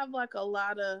didn't have like a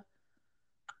lot of.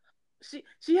 She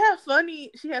had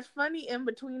funny in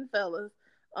between fellas.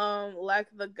 Like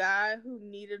the guy who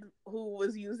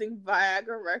was using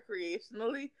Viagra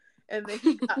recreationally, and then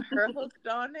he got her hooked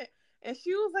on it, and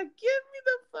she was like, "Give me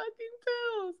the fucking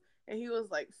pills," and he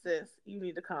was like, "Sis, you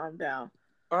need to calm down."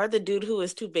 Or the dude who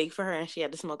was too big for her and she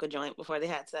had to smoke a joint before they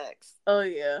had sex. Oh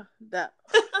yeah, that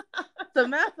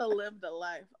Samantha lived a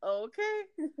life, okay?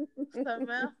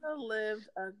 Samantha lived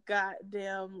a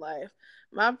goddamn life.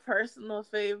 My personal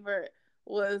favorite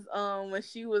was when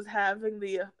she was having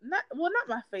the not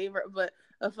my favorite, but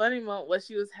a funny moment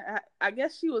was I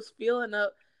guess she was feeling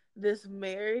up this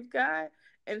married guy,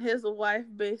 and his wife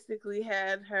basically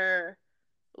had her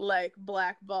like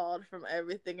blackballed from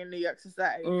everything in New York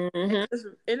society. Mm-hmm.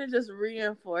 And it just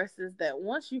reinforces that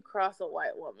once you cross a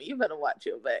white woman, you better watch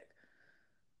your back.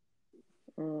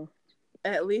 Mm.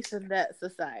 At least in that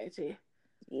society.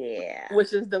 Yeah.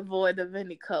 Which is devoid of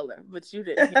any color, but you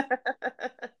didn't hear.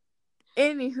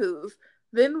 Anywho's,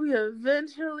 then we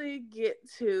eventually get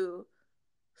to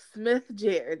Smith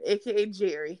Jared, aka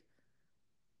Jerry.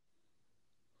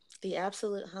 The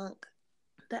absolute hunk.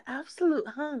 The absolute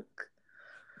hunk.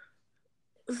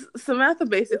 Samantha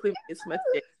basically made Smith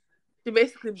Jared. She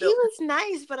basically He built him. was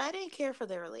nice, but I didn't care for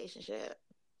their relationship.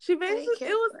 She I basically didn't care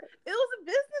for it. it was a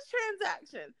business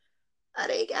transaction.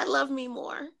 I love me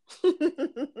more.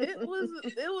 It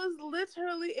was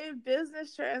literally a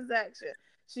business transaction.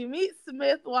 She meets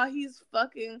Smith while he's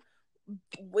fucking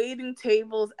waiting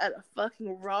tables at a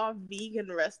fucking raw vegan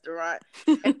restaurant,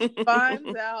 and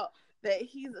finds out that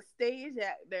he's a stage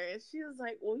actor, and she was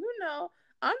like, well,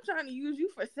 I'm trying to use you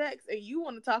for sex, and you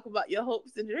want to talk about your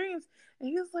hopes and dreams. And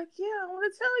he was like, yeah, I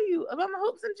want to tell you about my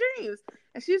hopes and dreams.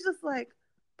 And she's just like,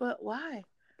 but why?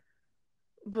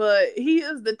 But he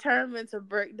is determined to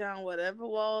break down whatever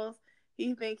walls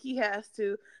he think he has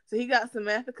to. So he got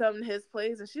Samantha coming to his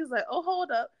place, and she's like, "Oh,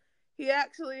 hold up, he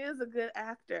actually is a good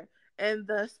actor." And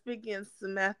thus begins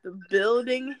Samantha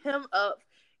building him up,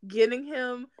 getting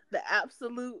him the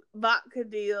absolute vodka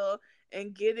deal,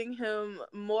 and getting him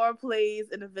more plays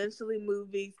and eventually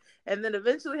movies, and then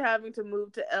eventually having to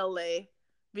move to LA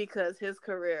because his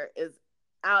career is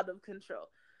out of control.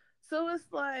 So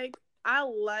it's like I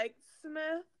liked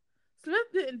Smith. Smith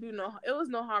didn't do no. It was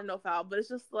no harm, no foul. But it's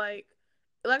just like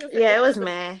I said, Yeah, it was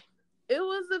meh. it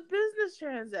was a business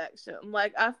transaction.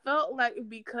 Like I felt like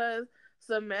because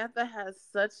Samantha has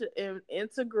such an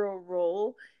integral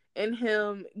role in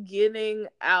him getting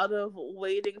out of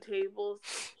waiting tables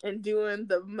and doing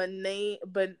the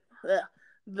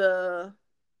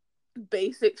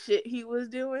basic shit he was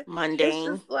doing. It's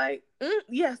Mundane. just like,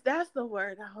 yes, that's the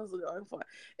word I was going for.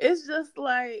 It's just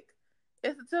like,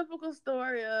 it's a typical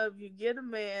story of you get a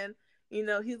man,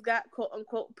 he's got quote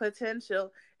unquote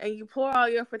potential, and you pour all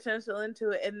your potential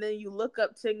into it, and then you look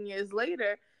up 10 years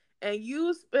later and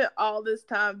you spent all this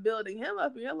time building him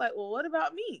up, and you're like, well, what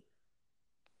about me?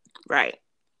 Right.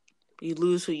 You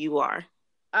lose who you are.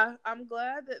 I'm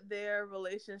glad that their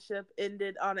relationship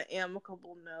ended on an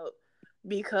amicable note,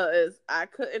 because I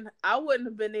wouldn't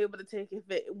have been able to take it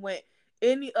if it went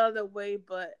any other way,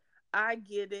 but I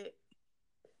get it.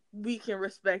 We can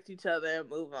respect each other and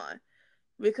move on.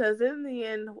 Because in the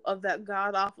end of that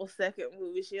god awful second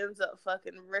movie, she ends up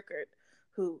fucking Rickard,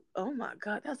 who, oh my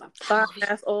god, that's a fine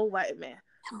ass old white man.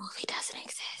 That movie doesn't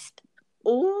exist.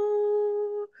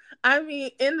 Ooh, I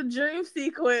mean, in the dream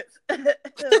sequence,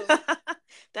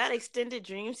 That extended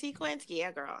dream sequence,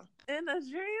 yeah, girl. in the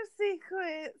dream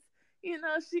sequence,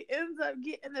 she ends up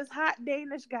getting this hot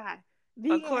Danish guy.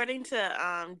 According to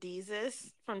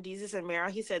Deezus from Deezus and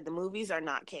Meryl, he said the movies are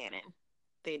not canon.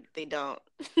 They don't.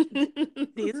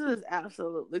 Deezus is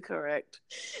absolutely correct.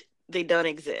 They don't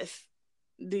exist.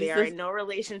 They are Deezus, in no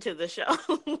relation to the show.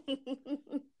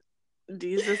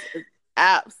 Deezus is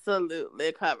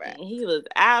absolutely correct. And he was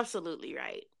absolutely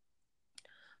right.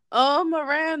 Oh,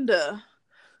 Miranda.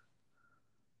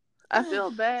 I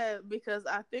feel bad because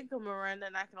I think of Miranda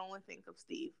and I can only think of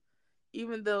Steve.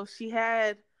 Even though she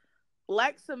had,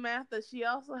 like Samantha, she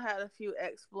also had a few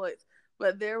exploits,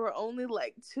 but there were only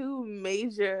like two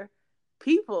major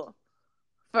people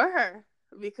for her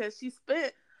because she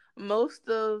spent most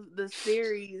of the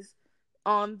series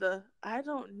on the I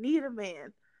don't need a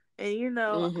man. And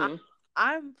Mm-hmm.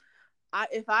 I'm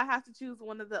if I have to choose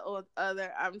one of the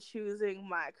other, I'm choosing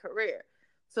my career.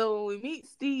 So when we meet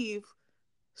Steve,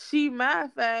 matter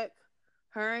of fact,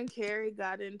 her and Carrie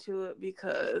got into it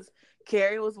because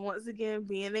Carrie was once again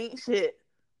being ain't shit.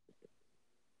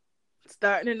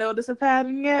 Starting to notice a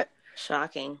pattern yet?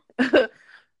 Shocking.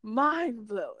 Mind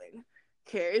blowing.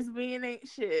 Carrie's being ain't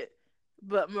shit.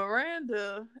 But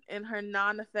Miranda, in her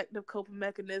non effective coping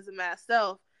mechanism as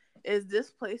self, is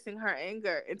displacing her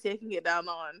anger and taking it down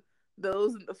on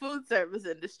those in the food service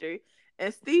industry.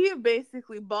 And Steve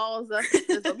basically balls up and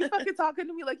says, "Don't be fucking talking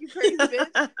to me like you crazy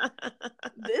bitch.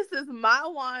 This is my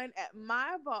wine at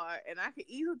my bar, and I can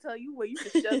easily tell you where you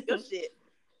should shove your shit."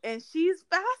 And she's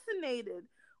fascinated,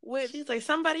 which She's like,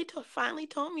 somebody finally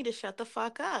told me to shut the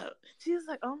fuck up. she's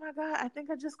like, "Oh my god, I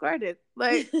think I just squirted."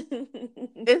 Like,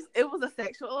 it was a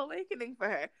sexual awakening for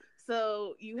her.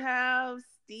 So you have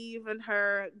Steve and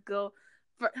her go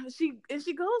for she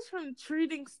goes from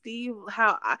treating Steve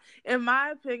how in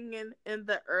my opinion, in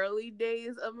the early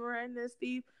days of Miranda and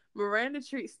Steve, Miranda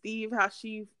treats Steve how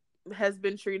she has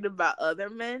been treated by other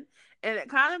men, and it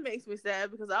kind of makes me sad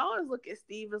because I always look at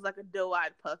Steve as like a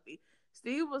doe-eyed puppy.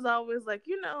 Steve was always like,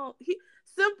 a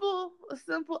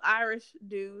simple Irish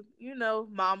dude,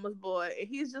 mama's boy. And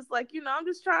he's just like, I'm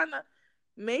just trying to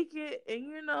make it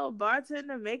and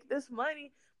bartend and make this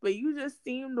money, but you just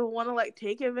seem to want to like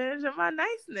take advantage of my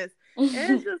niceness. And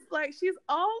it's just like she was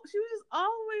just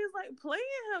always like playing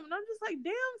him, and I'm just like,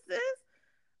 damn sis.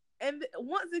 And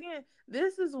once again,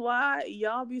 this is why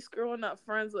y'all be screwing up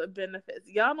friends with benefits.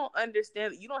 Y'all don't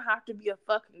understand that you don't have to be a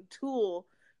fucking tool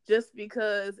just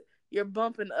because you're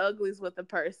bumping uglies with a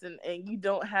person and you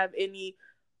don't have any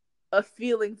of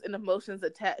feelings and emotions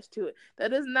attached to it.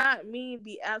 That does not mean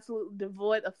be absolutely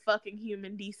devoid of fucking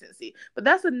human decency. But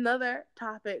that's another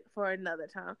topic for another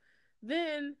time.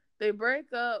 Then they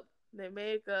break up, they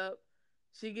make up,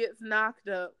 she gets knocked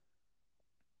up,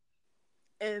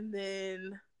 and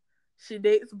then she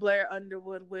dates Blair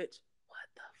Underwood, which, what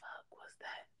the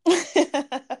fuck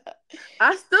was that?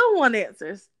 I still want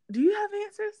answers. Do you have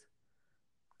answers?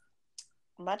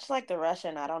 Much like the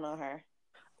Russian, I don't know her.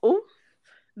 Oh,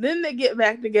 then they get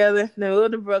back together. They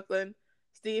move to Brooklyn.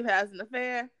 Steve has an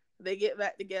affair. They get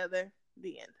back together.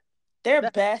 The end. Their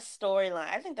That, best storyline.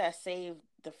 I think that saved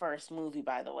the first movie,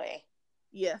 by the way.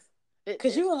 yes, it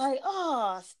Because did. you were like,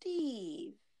 oh,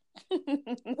 Steve. We were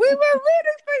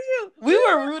rooting for you. We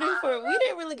were rooting for. We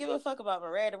didn't really give a fuck about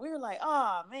Miranda. We were like,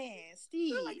 oh man, We're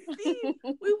Steve. like, Steve,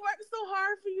 we worked so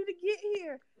hard for you to get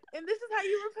here, and this is how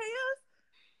you repay us.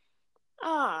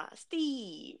 Ah,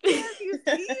 Steve. Damn you,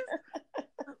 Steve.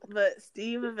 But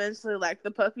Steve eventually, like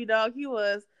the puppy dog he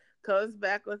was, comes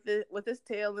back with his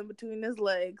tail in between his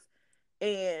legs,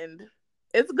 and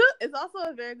it's good. It's also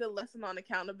a very good lesson on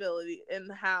accountability and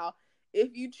how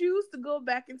if you choose to go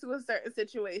back into a certain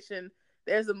situation,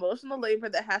 there's emotional labor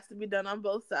that has to be done on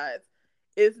both sides.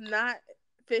 It's not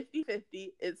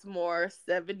 50-50, it's more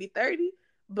 70-30.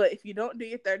 But if you don't do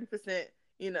your 30%,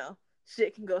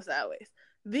 shit can go sideways.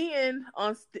 Then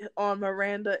on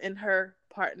Miranda and her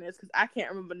partners, because I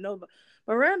can't remember Nova.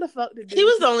 Miranda fucked a He dude.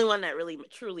 was the only one that really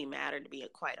truly mattered, to be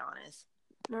quite honest.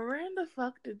 Miranda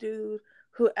fucked a dude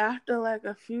who, after like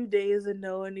a few days of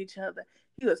knowing each other,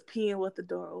 he was peeing with the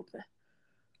door open.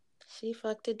 She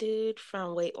fucked a dude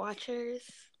from Weight Watchers.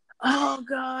 Oh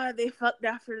god, they fucked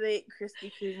after they ate Krispy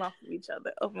Kreme off of each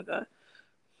other. Oh my god.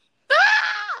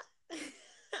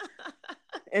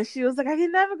 And she was like, I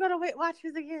can never go to Weight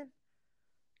Watchers again.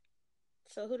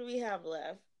 So who do we have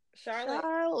left?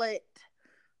 Charlotte?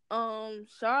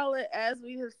 Charlotte, as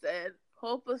we have said,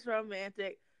 hopeless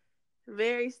romantic,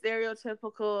 very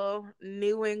stereotypical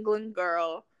New England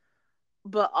girl,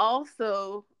 but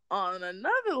also on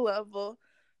another level,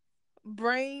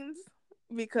 brains,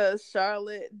 because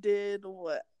Charlotte did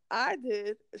what I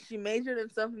did. She majored in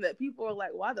something that people were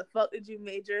like, why the fuck did you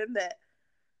major in that?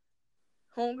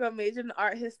 Homegirl majored in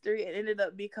art history and ended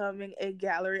up becoming a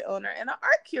gallery owner and an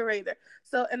art curator.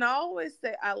 So, and I always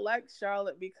say I like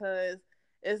Charlotte because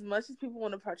as much as people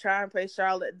want to try and praise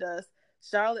Charlotte does,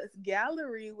 Charlotte's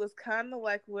gallery was kind of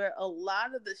like where a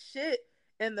lot of the shit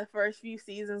in the first few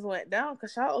seasons went down,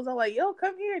 because Charlotte was all like, yo,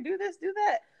 come here, do this, do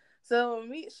that. So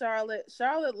meet Charlotte.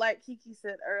 Charlotte, like KiKi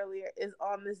said earlier, is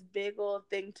on this big old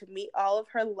thing to meet all of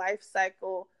her life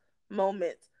cycle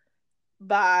moments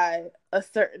by a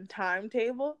certain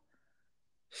timetable.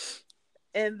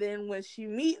 And then when she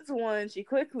meets one, she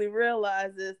quickly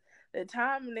realizes that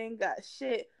timing ain't got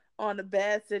shit on a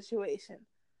bad situation.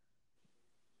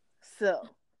 So,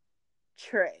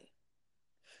 Trey.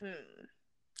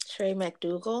 Trey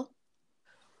McDougal?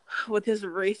 With his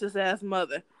racist ass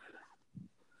mother.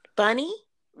 Bunny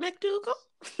McDougal?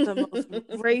 The most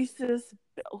racist.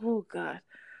 Oh, God.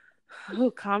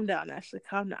 Oh, calm down, Ashley.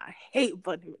 Calm down. I hate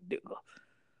Bunny McDougal.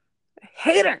 I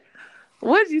hate her.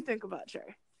 What did you think about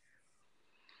Trey?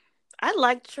 I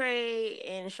liked Trey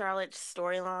and Charlotte's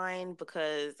storyline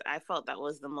because I felt that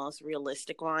was the most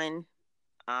realistic one,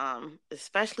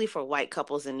 especially for white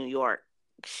couples in New York.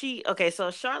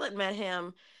 So Charlotte met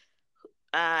him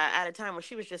at a time where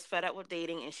she was just fed up with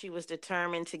dating and she was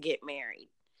determined to get married.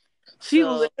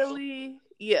 So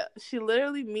She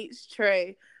literally meets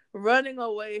Trey running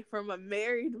away from a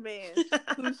married man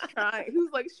who's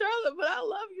like, Charlotte, but I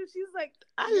love you. She's like,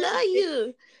 I love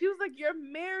you. She was like, you're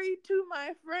married to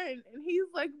my friend. And he's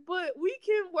like, but we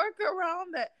can work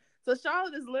around that. So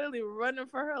Charlotte is literally running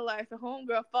for her life. The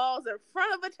homegirl falls in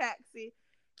front of a taxi.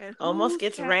 And almost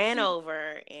gets ran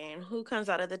over. And who comes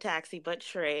out of the taxi but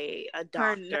Trey, a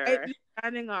doctor. Her knight in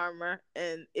shining armor.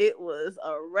 And it was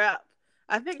a wrap.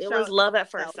 I think it was love at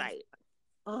first sight.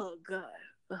 Oh, God.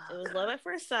 It was love at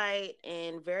first sight,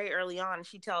 and very early on,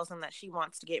 she tells him that she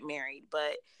wants to get married,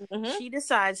 but she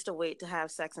decides to wait to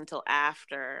have sex until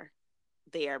after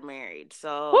they are married.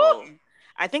 So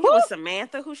I think it was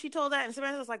Samantha who she told that, and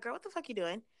Samantha was like, girl, what the fuck you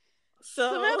doing?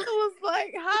 So Samantha was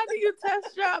like, how do you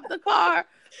test drive the car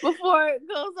before it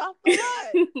goes off the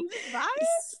lot? You just buy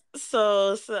it?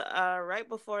 So right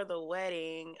before the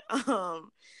wedding,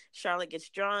 Charlotte gets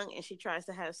drunk and she tries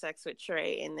to have sex with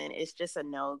Trey, and then it's just a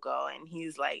no-go. And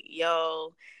he's like,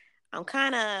 yo, I'm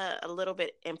kind of a little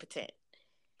bit impotent.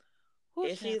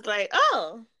 And she's like,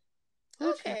 oh,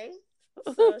 okay.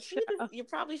 So you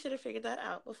probably should have figured that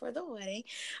out before the wedding.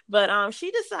 But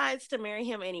she decides to marry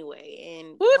him anyway.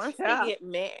 And once they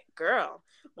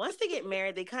get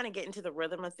married, they kind of get into the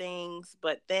rhythm of things.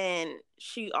 But then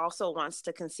she also wants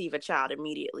to conceive a child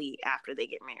immediately after they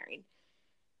get married.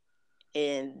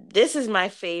 And this is my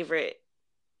favorite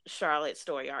Charlotte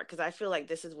story arc because I feel like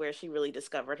this is where she really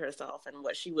discovered herself and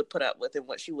what she would put up with and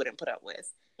what she wouldn't put up with.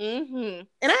 And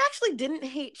I actually didn't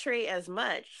hate Trey as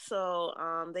much. So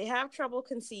they have trouble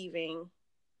conceiving,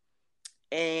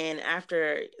 and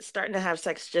after starting to have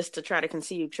sex just to try to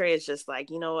conceive, Trey is just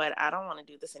like, you know what, I don't want to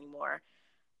do this anymore.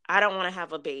 I don't want to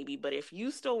have a baby, but if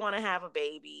you still want to have a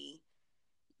baby,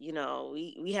 you know,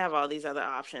 we have all these other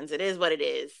options. It is what it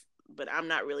is, but I'm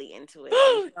not really into it.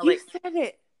 You said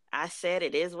it. I said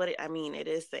it is what it. I mean, it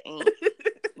is the ain't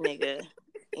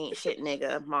shit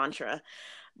nigga mantra.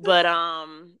 But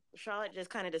Charlotte just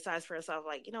kind of decides for herself,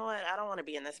 like, you know what? I don't want to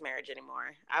be in this marriage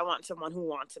anymore. I want someone who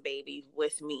wants a baby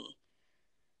with me.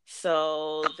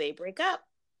 So they break up.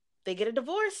 They get a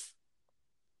divorce.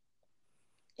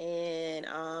 And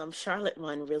Charlotte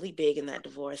won really big in that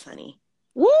divorce, honey.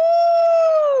 Woo,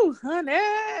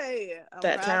 honey!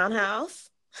 That townhouse.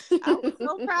 I was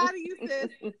so proud of you, sis.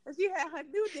 She had her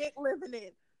new dick living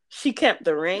in. She kept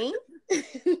the ring.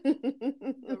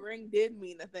 The ring did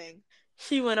mean a thing.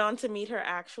 She went on to meet her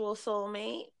actual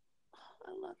soulmate. Oh,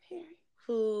 I love Harry.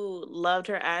 Who loved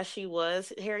her as she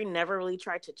was. Harry never really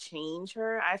tried to change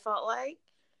her, I felt like.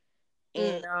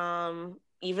 And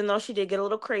even though she did get a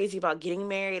little crazy about getting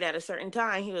married at a certain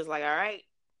time, he was like, all right,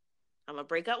 I'm going to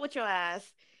break up with your ass.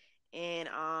 And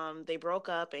they broke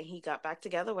up, and he got back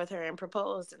together with her and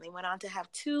proposed, and they went on to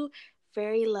have 2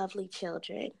 very lovely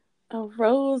children. A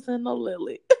rose and a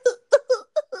lily.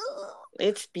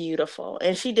 It's beautiful.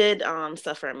 And she did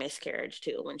suffer a miscarriage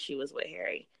too when she was with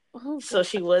Harry. So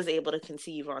she was able to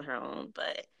conceive on her own.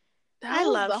 But I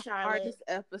love Charlotte. Hardest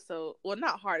episode. Well,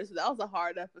 not hardest. That was a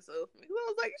hard episode for me.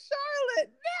 I was like,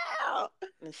 Charlotte, no.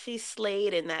 And she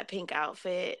slayed in that pink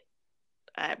outfit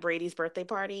at Brady's birthday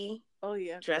party. Oh,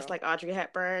 yeah. Dressed like Audrey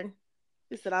Hepburn.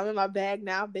 She said, I'm in my bag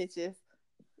now, bitches.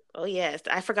 Oh, yes.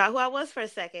 I forgot who I was for a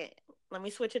second. Let me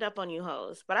switch it up on you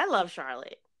hoes. But I love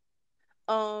Charlotte.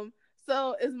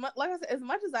 So as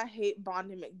much as I hate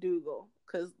Bonnie McDougal,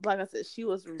 because like I said, she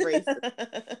was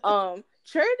racist.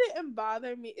 Trey didn't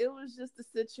bother me. It was just a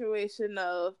situation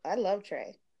of, I love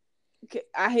Trey.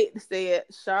 I hate to say it,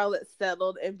 Charlotte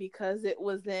settled, and because it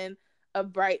was in a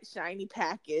bright, shiny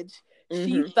package,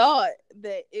 she thought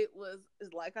that it was,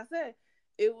 like I said,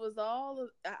 it was all,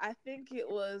 I think it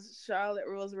was Charlotte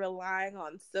was relying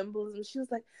on symbolism. She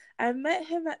was like, I met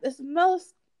him at this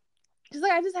most, she's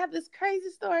like, I just have this crazy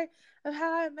story of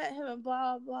how I met him and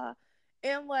blah, blah.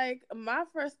 And like, my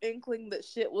first inkling that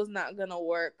shit was not gonna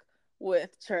work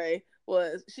with Trey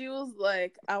was she was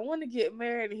like, I want to get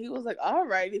married. And he was like,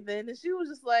 alrighty then. And she was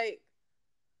just like,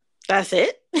 that's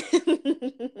it.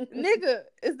 nigga,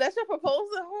 is that your proposal?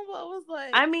 Homeboy was like,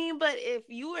 I mean, but if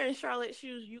you were in Charlotte's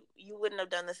shoes, you wouldn't have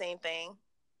done the same thing.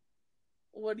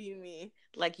 what do you mean?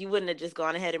 Like, you wouldn't have just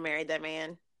gone ahead and married that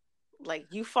man. Like,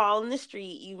 you fall in the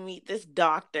street, you meet this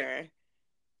doctor,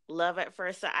 love at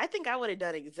first sight. I think I would have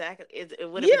done exactly. It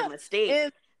would have been a Yeah, mistake.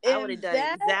 and I would and have done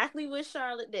that exactly what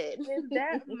Charlotte did. in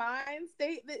that mind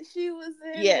state that she was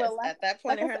in, Yes, well, like at that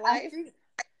point like I in her said, I life. think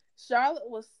Charlotte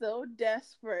was so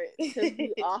desperate to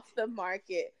be off the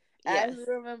market. As Yes.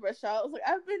 you remember, Charlotte was like,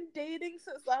 I've been dating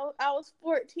since I was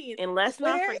 14. And let's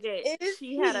not Where forget, is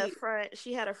she had he?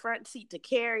 a front seat to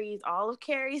Carrie's, all of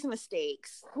Carrie's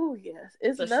mistakes. Oh, yes.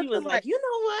 It's So she was nothing like, you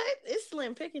know what? It's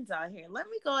slim pickings out here. Let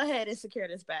me go ahead and secure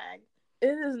this bag. it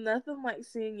is nothing like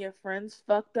seeing your friends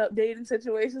fucked up dating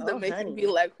situations that Oh, make you honey. be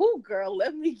like, "Whoo, girl,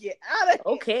 let me get out of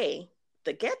here." Okay.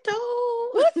 The ghetto.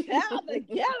 What's out the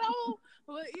ghetto?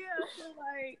 But yeah, so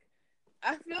like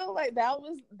I feel like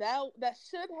that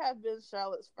should have been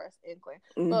Charlotte's first inkling.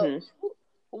 But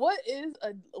what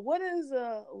is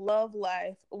a love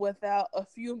life without a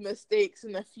few mistakes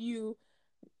and a few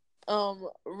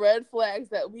red flags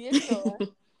that we ignore?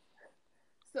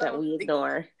 That we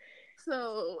ignore.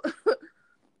 So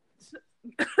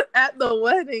at the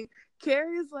wedding,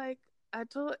 Carrie's like, I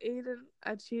told Aiden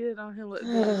I cheated on him with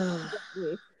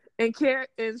me. And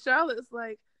Charlotte's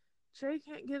like, Trey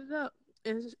can't get it up.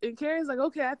 And Carrie's like,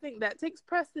 okay, I think that takes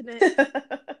precedent.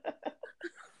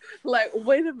 Like,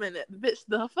 wait a minute, bitch,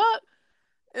 the fuck?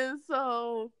 And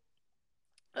so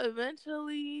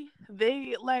eventually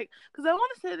they because I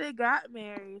want to say they got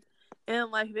married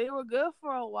and like they were good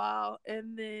for a while,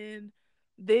 and then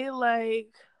they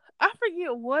I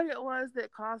forget what it was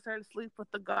that caused her to sleep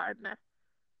with the gardener.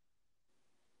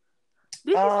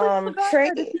 Did she sleep with the gardener? Trey,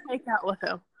 or did she make out with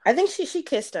him? I think she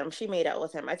kissed him. She made out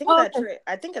with him. I think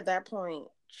at that point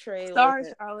Trey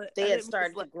Charlotte. they had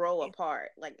started to grow apart.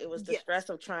 Like, it was the stress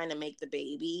of trying to make the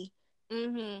baby.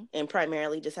 Mm-hmm. And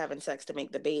primarily just having sex to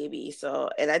make the baby. So,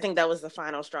 and I think that was the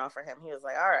final straw for him. He was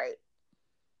like, all right,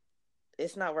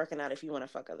 it's not working out if you want to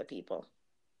fuck other people.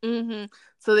 Mm-hmm.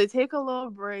 So they take a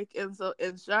little break, and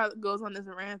Charlotte goes on this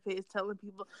rampage telling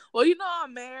people, well,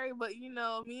 I'm married, but me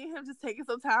and him just taking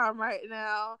some time right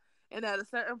now. And at a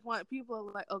certain point, people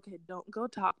are like, okay, don't go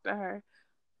talk to her.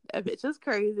 That bitch is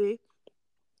crazy.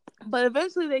 But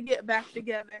eventually they get back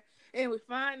together, and we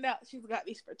find out she's got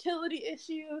these fertility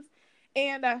issues.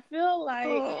 And I feel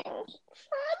like,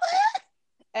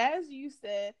 as you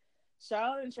said,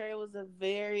 Charlotte and Trey was a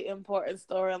very important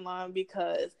storyline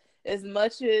because as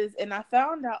much as, and I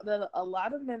found out that a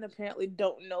lot of men apparently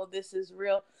don't know this is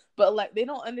real, but like they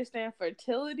don't understand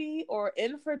fertility or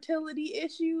infertility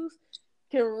issues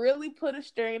can really put a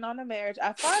strain on a marriage.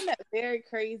 I find that very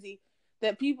crazy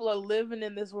that people are living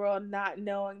in this world not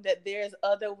knowing that there's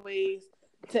other ways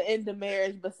to end a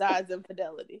marriage besides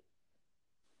infidelity.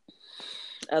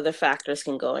 Other factors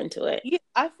can go into it. Yeah,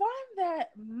 I find that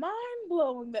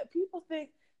mind-blowing that people think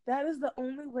that is the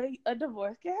only way a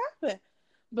divorce can happen.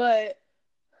 But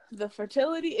the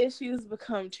fertility issues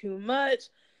become too much,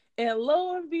 and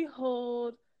lo and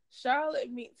behold,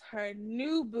 Charlotte meets her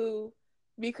new boo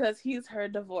because he's her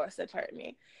divorce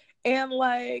attorney. And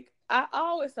like I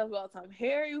always talk about the time,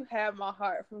 Harry had my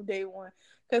heart from day one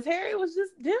because Harry was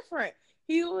just different.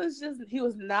 He was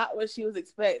not what she was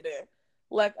expecting.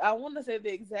 Like, I want to say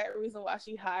the exact reason why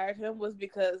she hired him was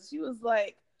because she was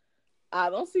like, I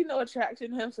don't see no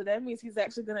attraction in him, so that means he's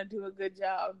actually going to do a good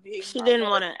job being She didn't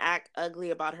want to act ugly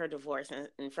about her divorce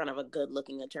in front of a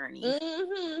good-looking attorney.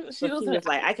 Mm-hmm. She was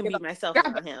like, I can be myself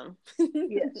around him.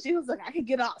 Yeah, she was like, I can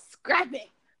get all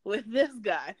scrappy with this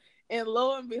guy. And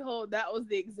lo and behold, that was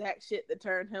the exact shit that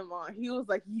turned him on. He was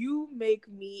like, you make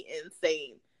me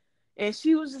insane. And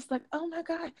she was just like, oh my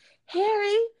God,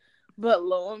 Harry. But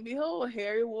lo and behold,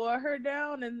 Harry wore her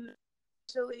down and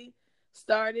actually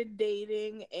started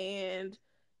dating. And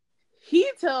he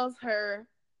tells her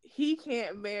he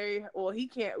can't marry her, or he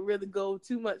can't really go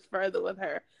too much further with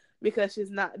her because she's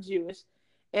not Jewish.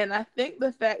 And I think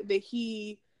the fact that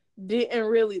he didn't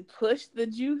really push the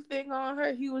Jew thing on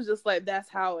her, he was just like, that's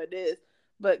how it is.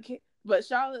 But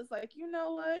Charlotte's like, you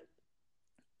know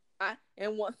what?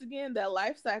 And once again, that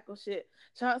life cycle shit.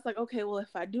 Charlotte's like, okay, well,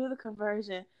 if I do the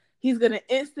conversion, he's gonna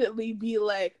instantly be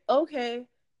like, okay,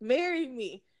 marry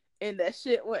me. And that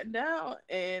shit went down,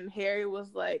 and Harry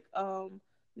was like,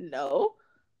 no,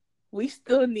 we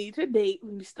still need to date.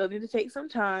 We still need to take some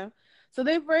time. So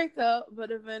they break up,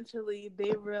 but eventually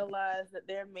they realize that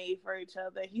they're made for each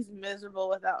other. He's miserable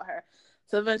without her.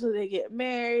 So eventually they get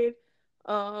married.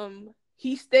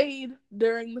 He stayed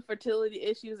during the fertility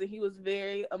issues, and he was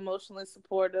very emotionally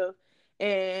supportive.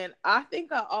 And I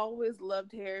think I always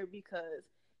loved Harry because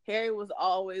Harry was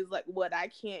always like, what I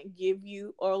can't give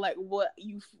you, or like what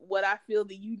I feel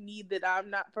that you need that I'm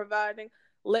not providing,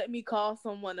 let me call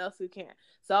someone else who can.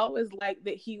 So I always liked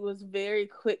that he was very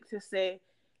quick to say,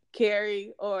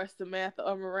 Carrie or Samantha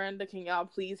or Miranda, can y'all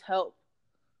please help?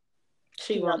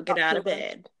 She Can y'all won't get talk out to of them?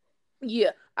 bed.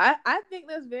 Yeah, I think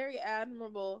that's very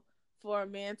admirable for a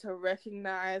man to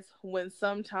recognize when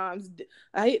sometimes,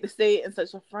 I hate to say it in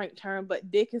such a frank term, but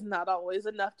dick is not always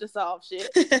enough to solve shit.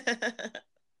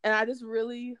 And I just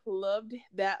really loved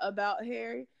that about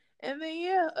Harry. And then,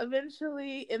 yeah,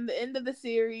 eventually, in the end of the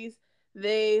series,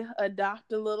 they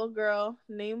adopt a little girl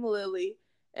named Lily.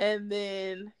 And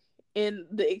then in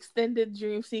the extended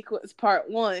dream sequence part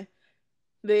one,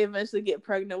 they eventually get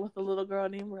pregnant with a little girl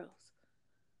named Rose.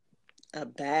 A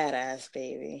badass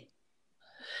baby.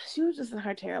 She was just in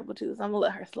her terrible too, so I'm gonna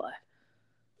let her slide.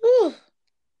 Whew.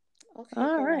 Okay,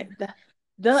 All right. girl.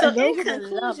 So, And those in were the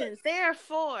conclusion, lovers.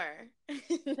 therefore,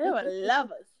 They were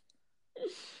lovers.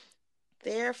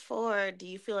 therefore, do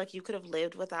you feel like you could have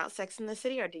lived without Sex in the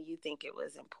City, or do you think it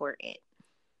was important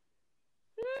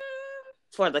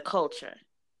for the culture?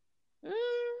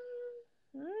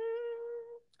 Mm,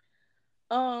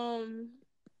 mm, um,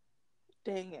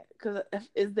 dang it. Because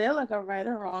is there like a right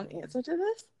or wrong answer to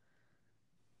this?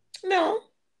 No,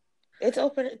 it's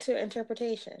open to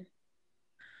interpretation.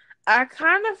 I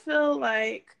kind of feel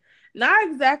like not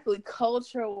exactly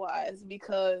culture wise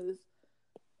because,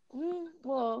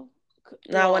 well,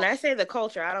 Now, when I say the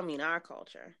culture, I don't mean our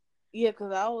culture. yeah,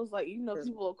 because I was like, Because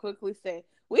people will quickly say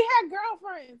we had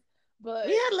girlfriends, we but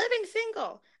had living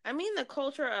single. I mean the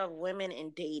culture of women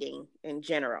in dating in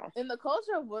general. in the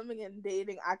culture of women and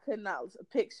dating, I could not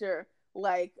picture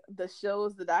like the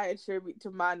shows that I attribute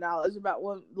to my knowledge about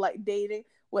women, like dating,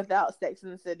 without Sex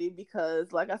in the City,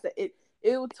 because, like I said, it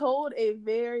told a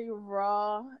very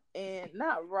raw, and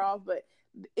not raw, but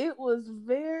it was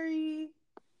very,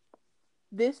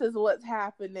 this is what's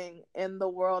happening in the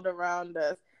world around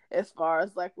us as far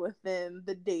as like within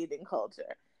the dating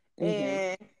culture. Mm-hmm.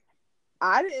 And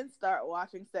I didn't start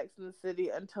watching Sex in the City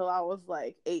until I was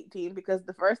like 18, because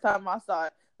the first time I saw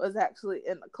it was actually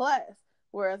in a class.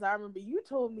 Whereas I remember you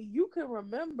told me you can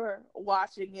remember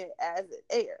watching it as it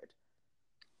aired.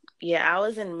 Yeah, I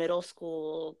was in middle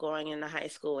school, going into high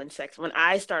school, and sex when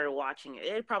I started watching it.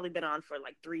 It had probably been on for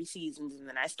like 3 seasons, and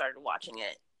then I started watching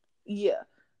it. Yeah.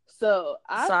 So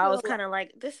I So I was feel kind of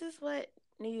like, "This is what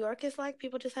New York is like.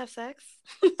 People just have sex.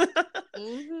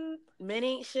 like Men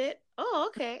ain't shit. Oh,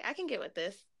 okay, I can get with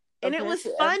this." And it was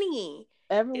apparently funny. It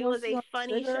everyone was a smokes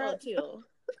funny show cigarettes. too.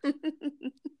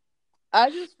 I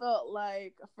just felt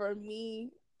like for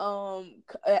me, and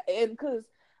because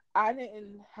I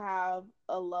didn't have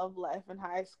a love life in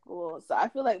high school, so I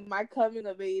feel like my coming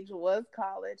of age was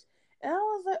college, and I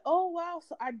was like, oh wow,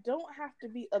 so I don't have to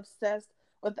be obsessed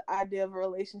with the idea of a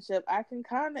relationship. I can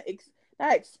kind of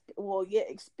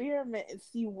experiment and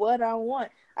see what I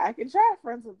want. I can try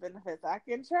friends with benefits. I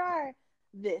can try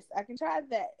this. I can try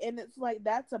that, and it's like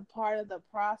that's a part of the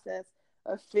process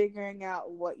of figuring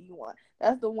out what you want.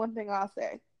 That's the one thing I'll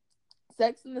say.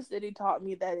 Sex in the City taught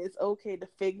me that it's okay to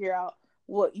figure out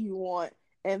what you want,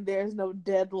 and there's no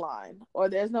deadline or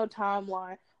there's no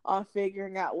timeline on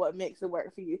figuring out what makes it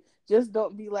work for you. Just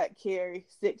don't be like Carrie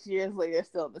 6 years later,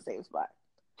 still in the same spot.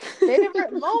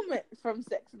 Favorite moment from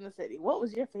Sex in the City? What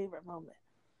was your favorite moment?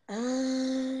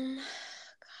 um,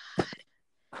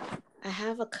 I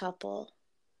have a couple.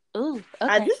 Ooh,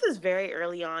 okay. This is very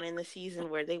early on in the season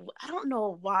where I don't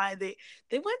know why they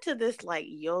went to this like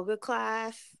yoga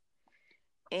class,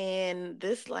 and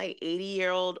this like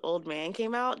 80-year-old old man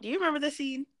came out. Do you remember the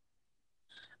scene? It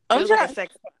I'm was like a trying.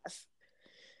 sex class.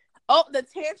 Oh, the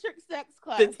tantric sex The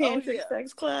class. Oh tantric yeah.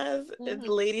 sex class. And the Mm-hmm.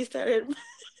 lady started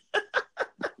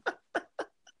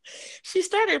she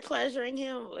started pleasuring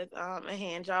him with a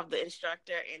hand job, the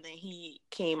instructor, and then he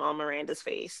came on Miranda's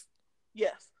face.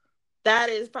 Yes. That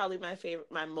is probably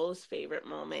my most favorite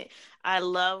moment. I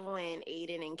love when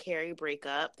Aiden and Carrie break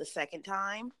up the second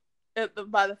time.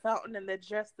 By the fountain, and they're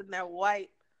dressed in their white.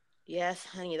 Yes,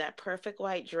 honey, that perfect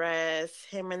white dress,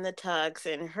 him in the tux,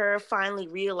 and her finally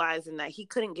realizing that he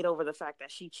couldn't get over the fact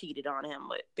that she cheated on him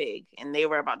with Big, and they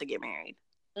were about to get married.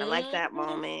 I like that Mm-hmm.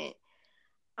 moment.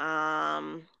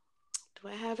 Do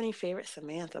I have any favorite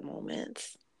Samantha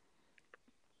moments?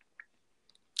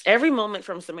 Every moment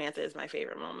from Samantha is my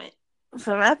favorite moment.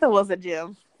 Samantha was a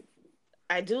gem.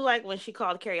 I do like when she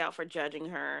called Carrie out for judging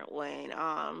her when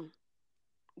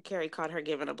Carrie caught her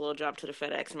giving a blowjob to the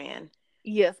FedEx man.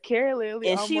 Yes, Carrie literally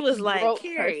And she almost was like, broke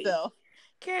Carrie, herself.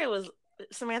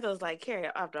 Samantha was like, Carrie,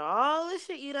 after all the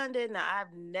shit you done did, now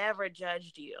I've never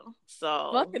judged you.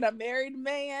 So Fucking a married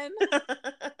man.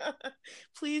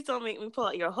 please don't make me pull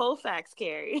out your whole facts,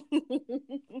 Carrie.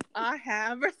 I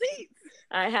have receipts.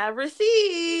 I have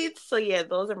receipts. So yeah,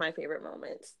 those are my favorite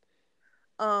moments.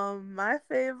 My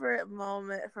favorite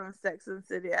moment from Sex and the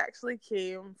City actually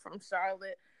came from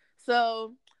Charlotte.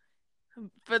 So,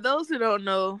 for those who don't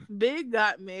know, Big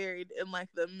got married in like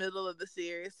the middle of the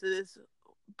series to this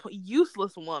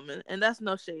useless woman, and that's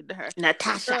no shade to her.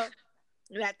 Natasha.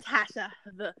 So, Natasha,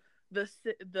 the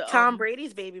Tom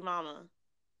Brady's baby mama.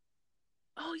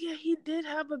 Oh yeah, he did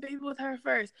have a baby with her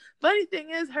first. Funny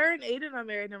thing is, her and Aiden are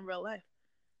married in real life.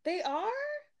 They are?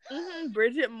 Mm-hmm.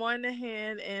 Bridget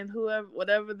Moynihan and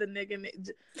whatever the nigga,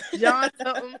 John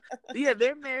something. Yeah,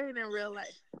 they're married in real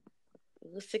life.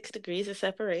 6 degrees of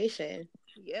separation.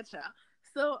 Yeah, child.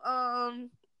 So,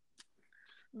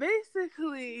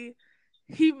 basically,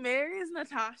 he marries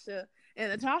Natasha,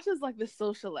 and Natasha's like the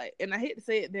socialite. And I hate to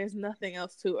say it, there's nothing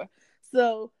else to her.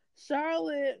 So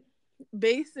Charlotte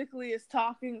basically is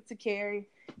talking to Carrie,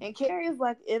 and Carrie is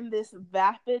like in this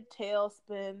vapid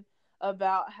tailspin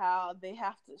about how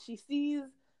she sees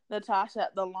Natasha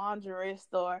at the lingerie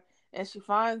store, and she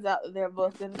finds out that they're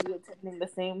both going to be attending the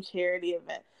same charity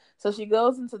event. So she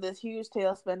goes into this huge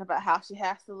tailspin about how she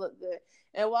has to look good.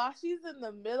 And while she's in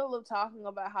the middle of talking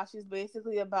about how she's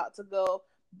basically about to go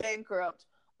bankrupt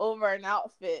over an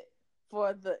outfit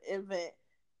for the event,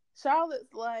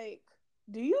 Charlotte's like,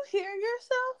 do you hear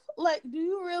yourself? Like, do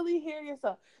you really hear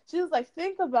yourself? She was like,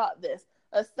 think about this.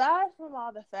 Aside from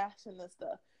all the fashion and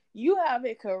stuff, you have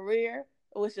a career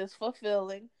which is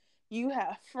fulfilling. You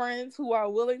have friends who are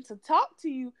willing to talk to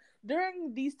you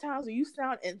during these times where you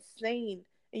sound insane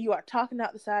and you are talking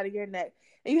out the side of your neck.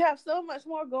 And you have so much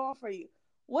more going for you.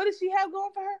 What does she have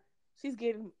going for her? She's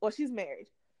married.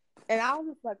 And I was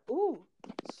just like, ooh,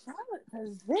 Charlotte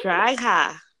possessed. Drag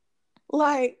her.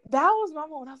 Like, that was my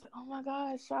moment. I was like, oh my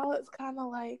God, Charlotte's kind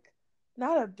of like,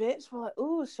 not a bitch, but like,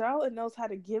 ooh, Charlotte knows how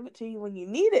to give it to you when you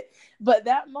need it. But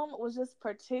that moment was just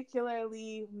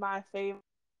particularly my favorite.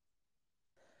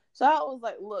 Charlotte was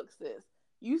like, look, sis,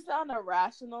 you sound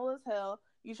irrational as hell.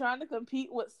 You're trying to compete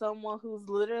with someone whose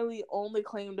literally only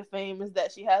claim to fame is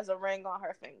that she has a ring on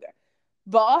her finger.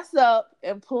 Boss up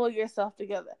and pull yourself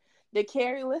together. Did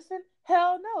Carrie listen?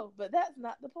 Hell no, but that's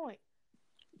not the point.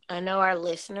 I know our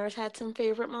listeners had some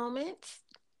favorite moments.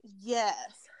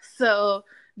 Yes. So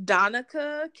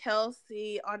Donica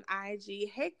Kelsey on IG,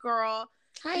 hey girl.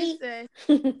 Hi. She said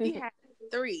she had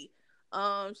 3.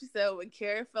 She said when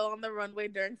Carrie fell on the runway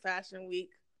during Fashion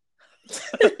Week. She's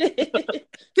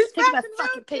fashion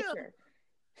roadkill.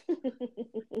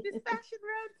 She's fashion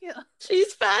roadkill.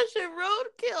 She's fashion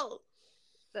roadkill.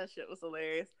 That shit was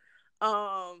hilarious.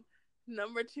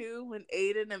 Number 2, when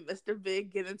Aiden and Mr.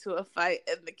 Big get into a fight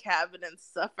in the cabin in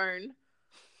Suffern.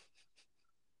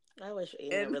 I wish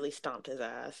Aiden really stomped his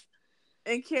ass.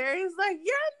 And Carrie's like,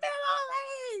 you're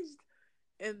middle-aged.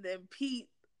 And then Pete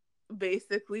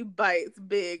basically bites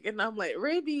Big. And I'm like,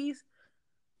 rabies.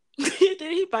 Did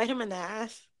he bite him in the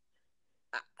ass?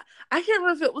 I can't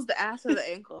remember if it was the ass or the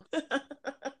ankle.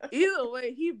 Either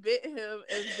way, he bit him.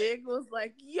 And Big was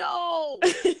like, yo,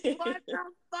 what the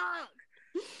fuck?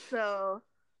 So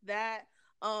that,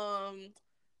 oh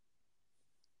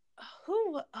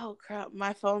crap,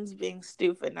 my phone's being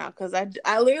stupid now because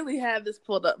I literally had this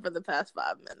pulled up for the past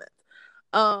 5 minutes.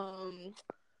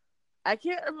 I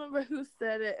can't remember who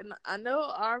said it, and I know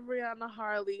Ariana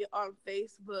Harley on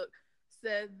Facebook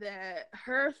said that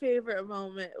her favorite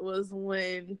moment was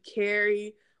when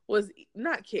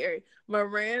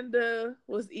Miranda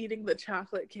was eating the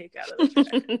chocolate cake out of the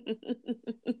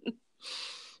trash.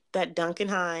 That Duncan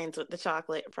Hines with the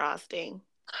chocolate frosting.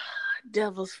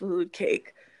 Devil's food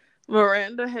cake.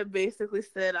 Miranda had basically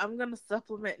said, I'm going to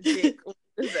supplement Dick with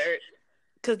dessert.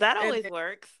 Because that always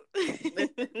works.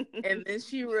 And then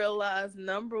she realized,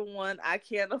 number 1, I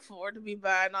can't afford to be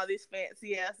buying all these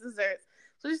fancy ass desserts.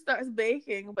 So she starts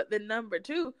baking. But then number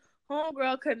 2,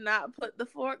 homegirl could not put the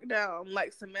fork down.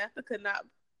 Like Samantha could not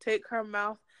take her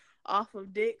mouth off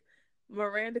of Dick.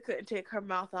 Miranda couldn't take her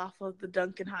mouth off of the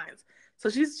Duncan Hines. So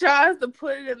she tries to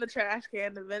put it in the trash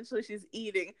can. Eventually she's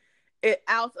eating it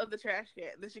out of the trash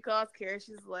can. Then she calls Carrie.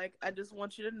 She's like, I just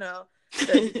want you to know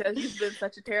that because you've been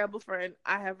such a terrible friend,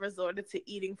 I have resorted to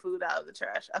eating food out of the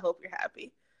trash. I hope you're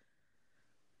happy.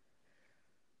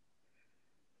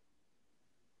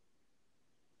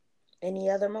 Any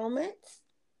other moments?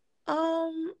 I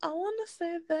want to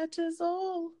say that is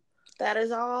all. That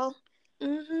is all?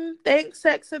 Thanks,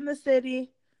 Sex and the City.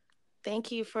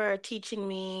 Thank you for teaching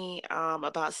me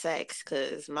about sex,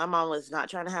 because my mom was not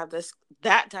trying to have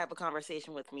that type of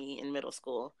conversation with me in middle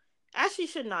school. As she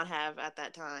should not have at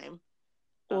that time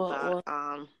about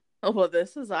Well, well,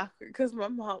 this is awkward because my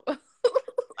mom.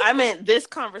 I meant this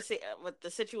conversation with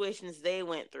the situations they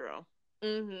went through.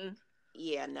 Mm-hmm.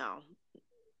 Yeah, no,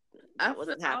 that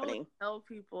wasn't I would happening. tell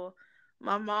people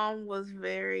my mom was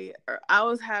very. I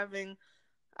was having.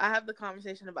 I had the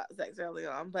conversation about sex early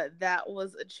on, but that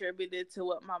was attributed to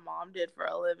what my mom did for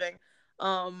a living.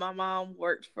 My mom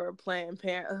worked for Planned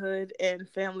Parenthood and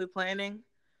family planning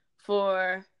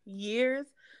for years.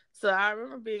 So I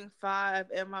remember being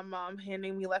 5 and my mom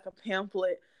handing me like a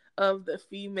pamphlet of the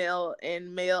female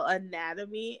and male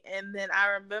anatomy. And then I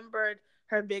remembered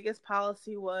her biggest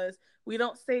policy was we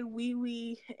don't say wee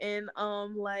wee and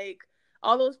like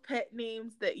all those pet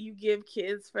names that you give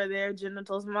kids for their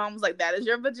genitals. Mom was like, that is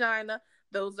your vagina,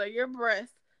 those are your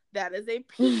breasts, that is a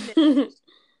penis.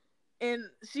 And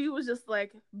she was just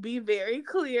like, be very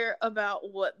clear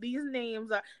about what these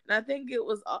names are. And I think it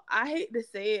was, I hate to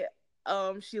say it,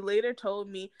 she later told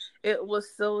me it was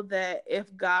so that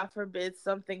if God forbid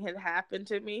something had happened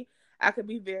to me, I could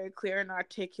be very clear and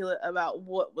articulate about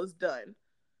what was done.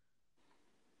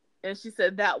 And she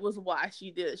said that was why she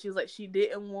did it. She was like, she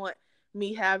didn't want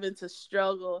me having to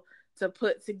struggle to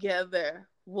put together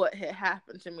what had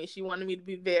happened to me. She wanted me to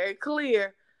be very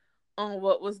clear on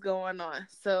what was going on.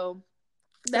 So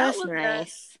that That's was that.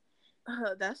 nice.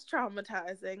 That's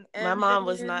traumatizing. My And mom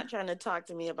was then, not trying to talk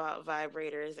to me about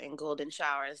vibrators and golden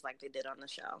showers like they did on the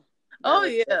show. That oh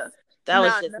was just yeah, that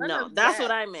was not just none no. of That's what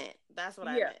that. I meant. That's what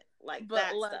I Yeah, meant. Like but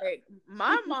that stuff. like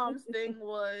my mom's thing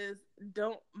was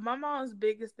don't. My mom's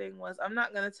biggest thing was I'm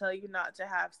not gonna tell you not to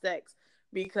have sex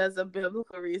because of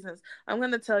biblical reasons. I'm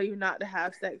gonna tell you not to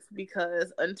have sex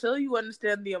because until you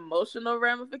understand the emotional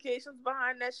ramifications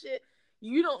behind that shit,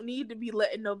 you don't need to be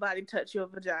letting nobody touch your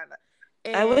vagina.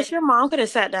 I And wish your mom could have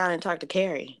sat down and talked to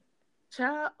Carrie.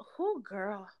 child, who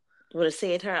girl, Would have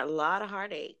saved her a lot of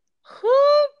heartache. who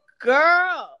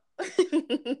girl.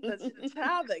 The The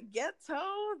child, the ghetto,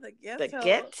 the ghetto.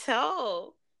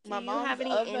 ghetto. Do My you have mom's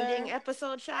any ending other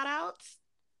episode shout outs?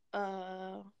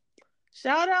 uh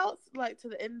shout outs like to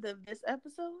the end of this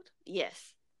episode.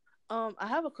 Yes. I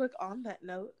have a quick on that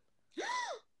note.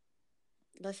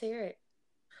 Let's hear it.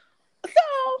 So,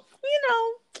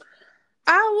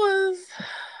 I was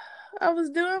I was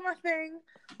doing my thing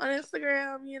on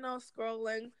Instagram,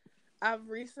 scrolling. I've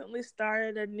recently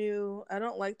started a new, I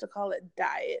don't like to call it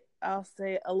diet. I'll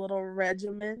say a little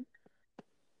regimen.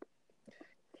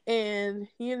 And,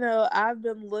 I've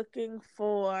been looking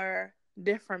for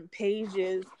different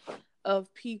pages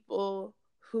of people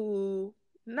who,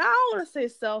 not I want to say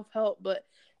self-help, but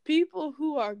people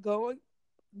who are going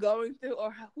through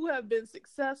or who have been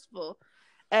successful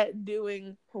at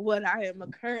doing what I am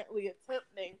currently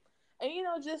attempting.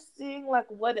 And, just seeing like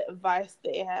what advice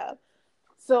they have.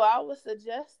 So I was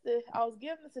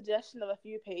given the suggestion of a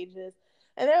few pages,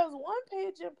 and there was one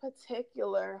page in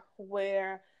particular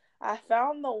where I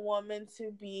found the woman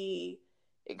to be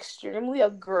extremely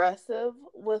aggressive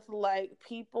with like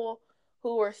people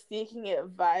who were seeking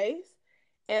advice,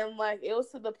 and like it was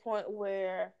to the point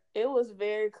where it was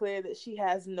very clear that she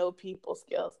has no people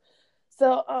skills.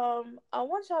 So I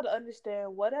want y'all to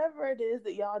understand whatever it is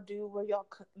that y'all do where y'all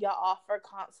offer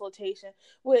consultation,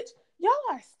 which y'all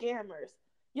are scammers.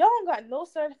 Y'all don't got no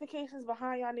certifications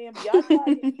behind y'all name, but y'all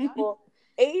charging people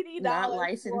Not $80 for an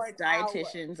licensed hour.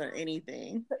 dietitians or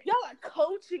anything. Y'all are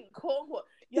coaching, quote unquote.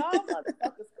 Y'all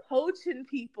motherfuckers coaching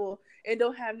people and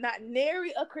don't have not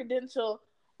nary a credential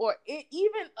or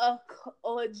even a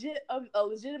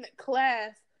legitimate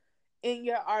class in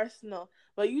your arsenal,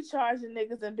 but you charging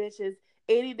niggas and bitches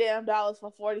 $80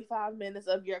 for 45 minutes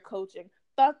of your coaching.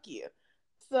 Fuck you.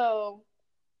 So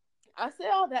I say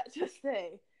all that to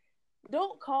say,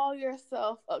 don't call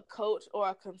yourself a coach or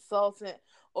a consultant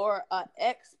or an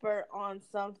expert on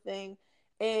something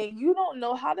and you don't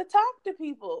know how to talk to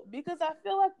people, because I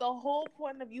feel like the whole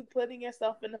point of you putting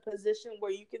yourself in a position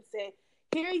where you can say,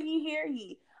 hear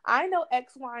ye, I know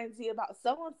X, Y, and Z about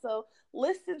so and so,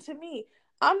 listen to me.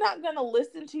 I'm not gonna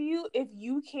listen to you if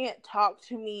you can't talk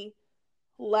to me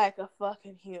like a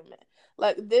fucking human.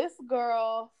 Like this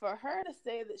girl, for her to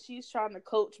say that she's trying to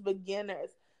coach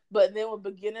beginners, but then when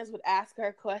beginners would ask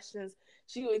her questions,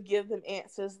 she would give them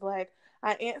answers like,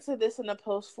 I answered this in a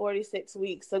post 46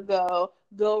 weeks ago.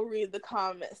 Go read the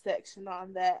comment section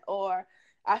on that. Or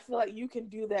I feel like you can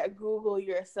do that. Google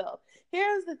yourself.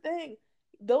 Here's the thing.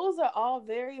 Those are all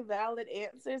very valid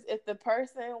answers if the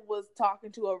person was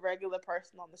talking to a regular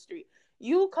person on the street.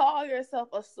 You call yourself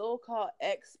a so-called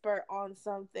expert on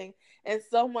something and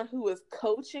someone who is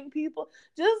coaching people.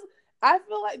 Just, I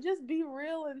feel like, just be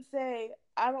real and say,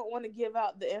 I don't want to give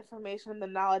out the information and the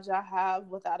knowledge I have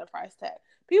without a price tag.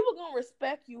 People gonna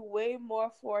respect you way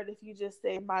more for it if you just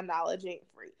say my knowledge ain't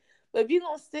free. But if you're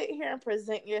gonna sit here and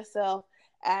present yourself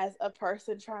as a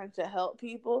person trying to help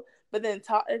people, but then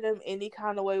talk to them any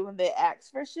kind of way when they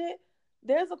ask for shit,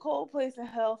 there's a cold place in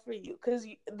hell for you. Because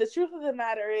the truth of the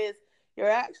matter is, you're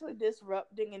actually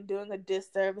disrupting and doing a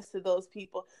disservice to those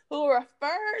people who are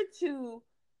referred to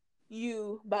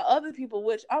you by other people,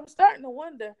 which I'm starting to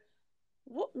wonder,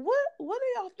 what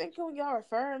are y'all thinking when y'all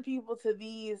referring people to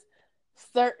these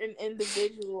certain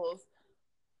individuals?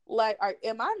 Like,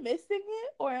 am I missing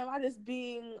it, or am I just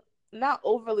being not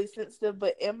overly sensitive,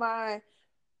 but am I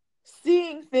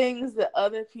seeing things that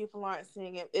other people aren't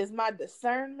seeing? Is my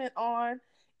discernment on?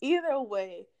 Either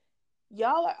way,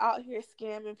 y'all are out here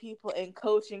scamming people and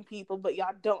coaching people, but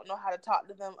y'all don't know how to talk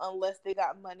to them unless they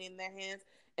got money in their hands.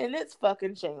 And it's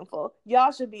fucking shameful.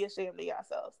 Y'all should be ashamed of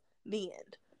yourselves. The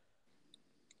end.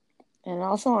 And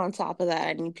also on top of that,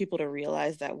 I need people to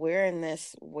realize that we're in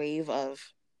this wave of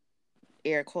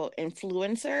air quote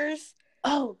influencers.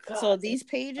 Oh, God. So these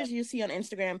pages you see on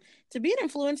Instagram, to be an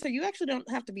influencer, you actually don't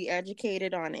have to be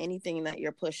educated on anything that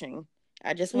you're pushing.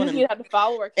 I just want to have the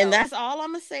follower count. And that's all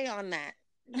I'm going to say on that.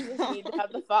 You just need to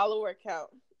have the follower count.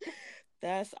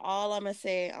 That's all I'm going to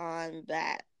say on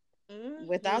that. Mm-hmm.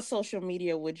 Without social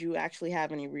media, would you actually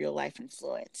have any real life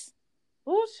influence?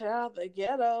 Oh, child, the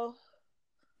ghetto.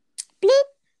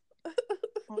 Bloop.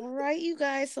 All right, you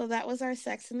guys. So that was our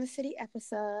Sex in the City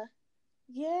episode.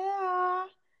 Yeah.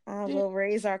 We'll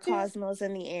raise our cosmos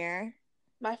in the air.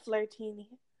 My flirtini.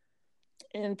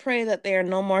 And pray that there are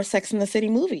no more Sex in the City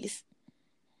movies.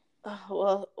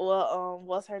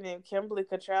 What's her name? Kimberly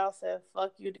Cottrell said,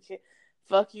 "Fuck you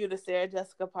to Sarah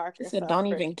Jessica Parker." She said, "Don't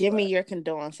even give me your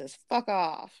condolences. Fuck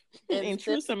off." In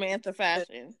true Samantha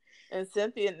fashion. And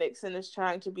Cynthia Nixon is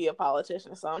trying to be a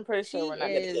politician, so I'm pretty sure we're not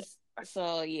going to get.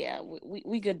 So yeah,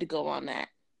 we good to go on that.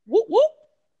 Whoop whoop.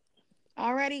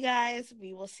 Alrighty, guys.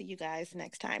 We will see you guys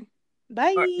next time.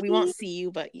 Bye. Or we won't see you,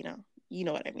 but you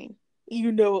know what I mean.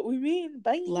 You know what we mean.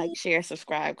 Bye. Like, share,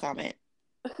 subscribe, comment.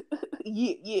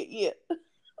 Yeah.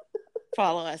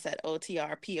 Follow us at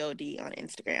OTRPOD on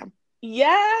Instagram.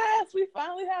 Yes, we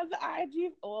finally have the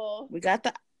IG. Well, we got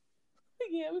the.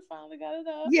 Yeah, we finally got it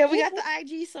up. Yeah, we got the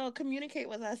IG. So communicate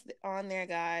with us on there,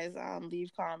 guys.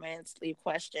 Leave comments, leave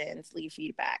questions, leave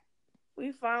feedback.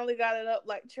 We finally got it up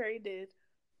like Trey did.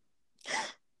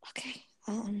 Okay.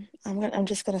 I'm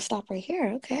just gonna stop right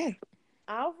here. Okay.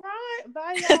 All right.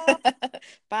 Bye, y'all.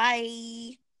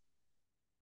 Bye.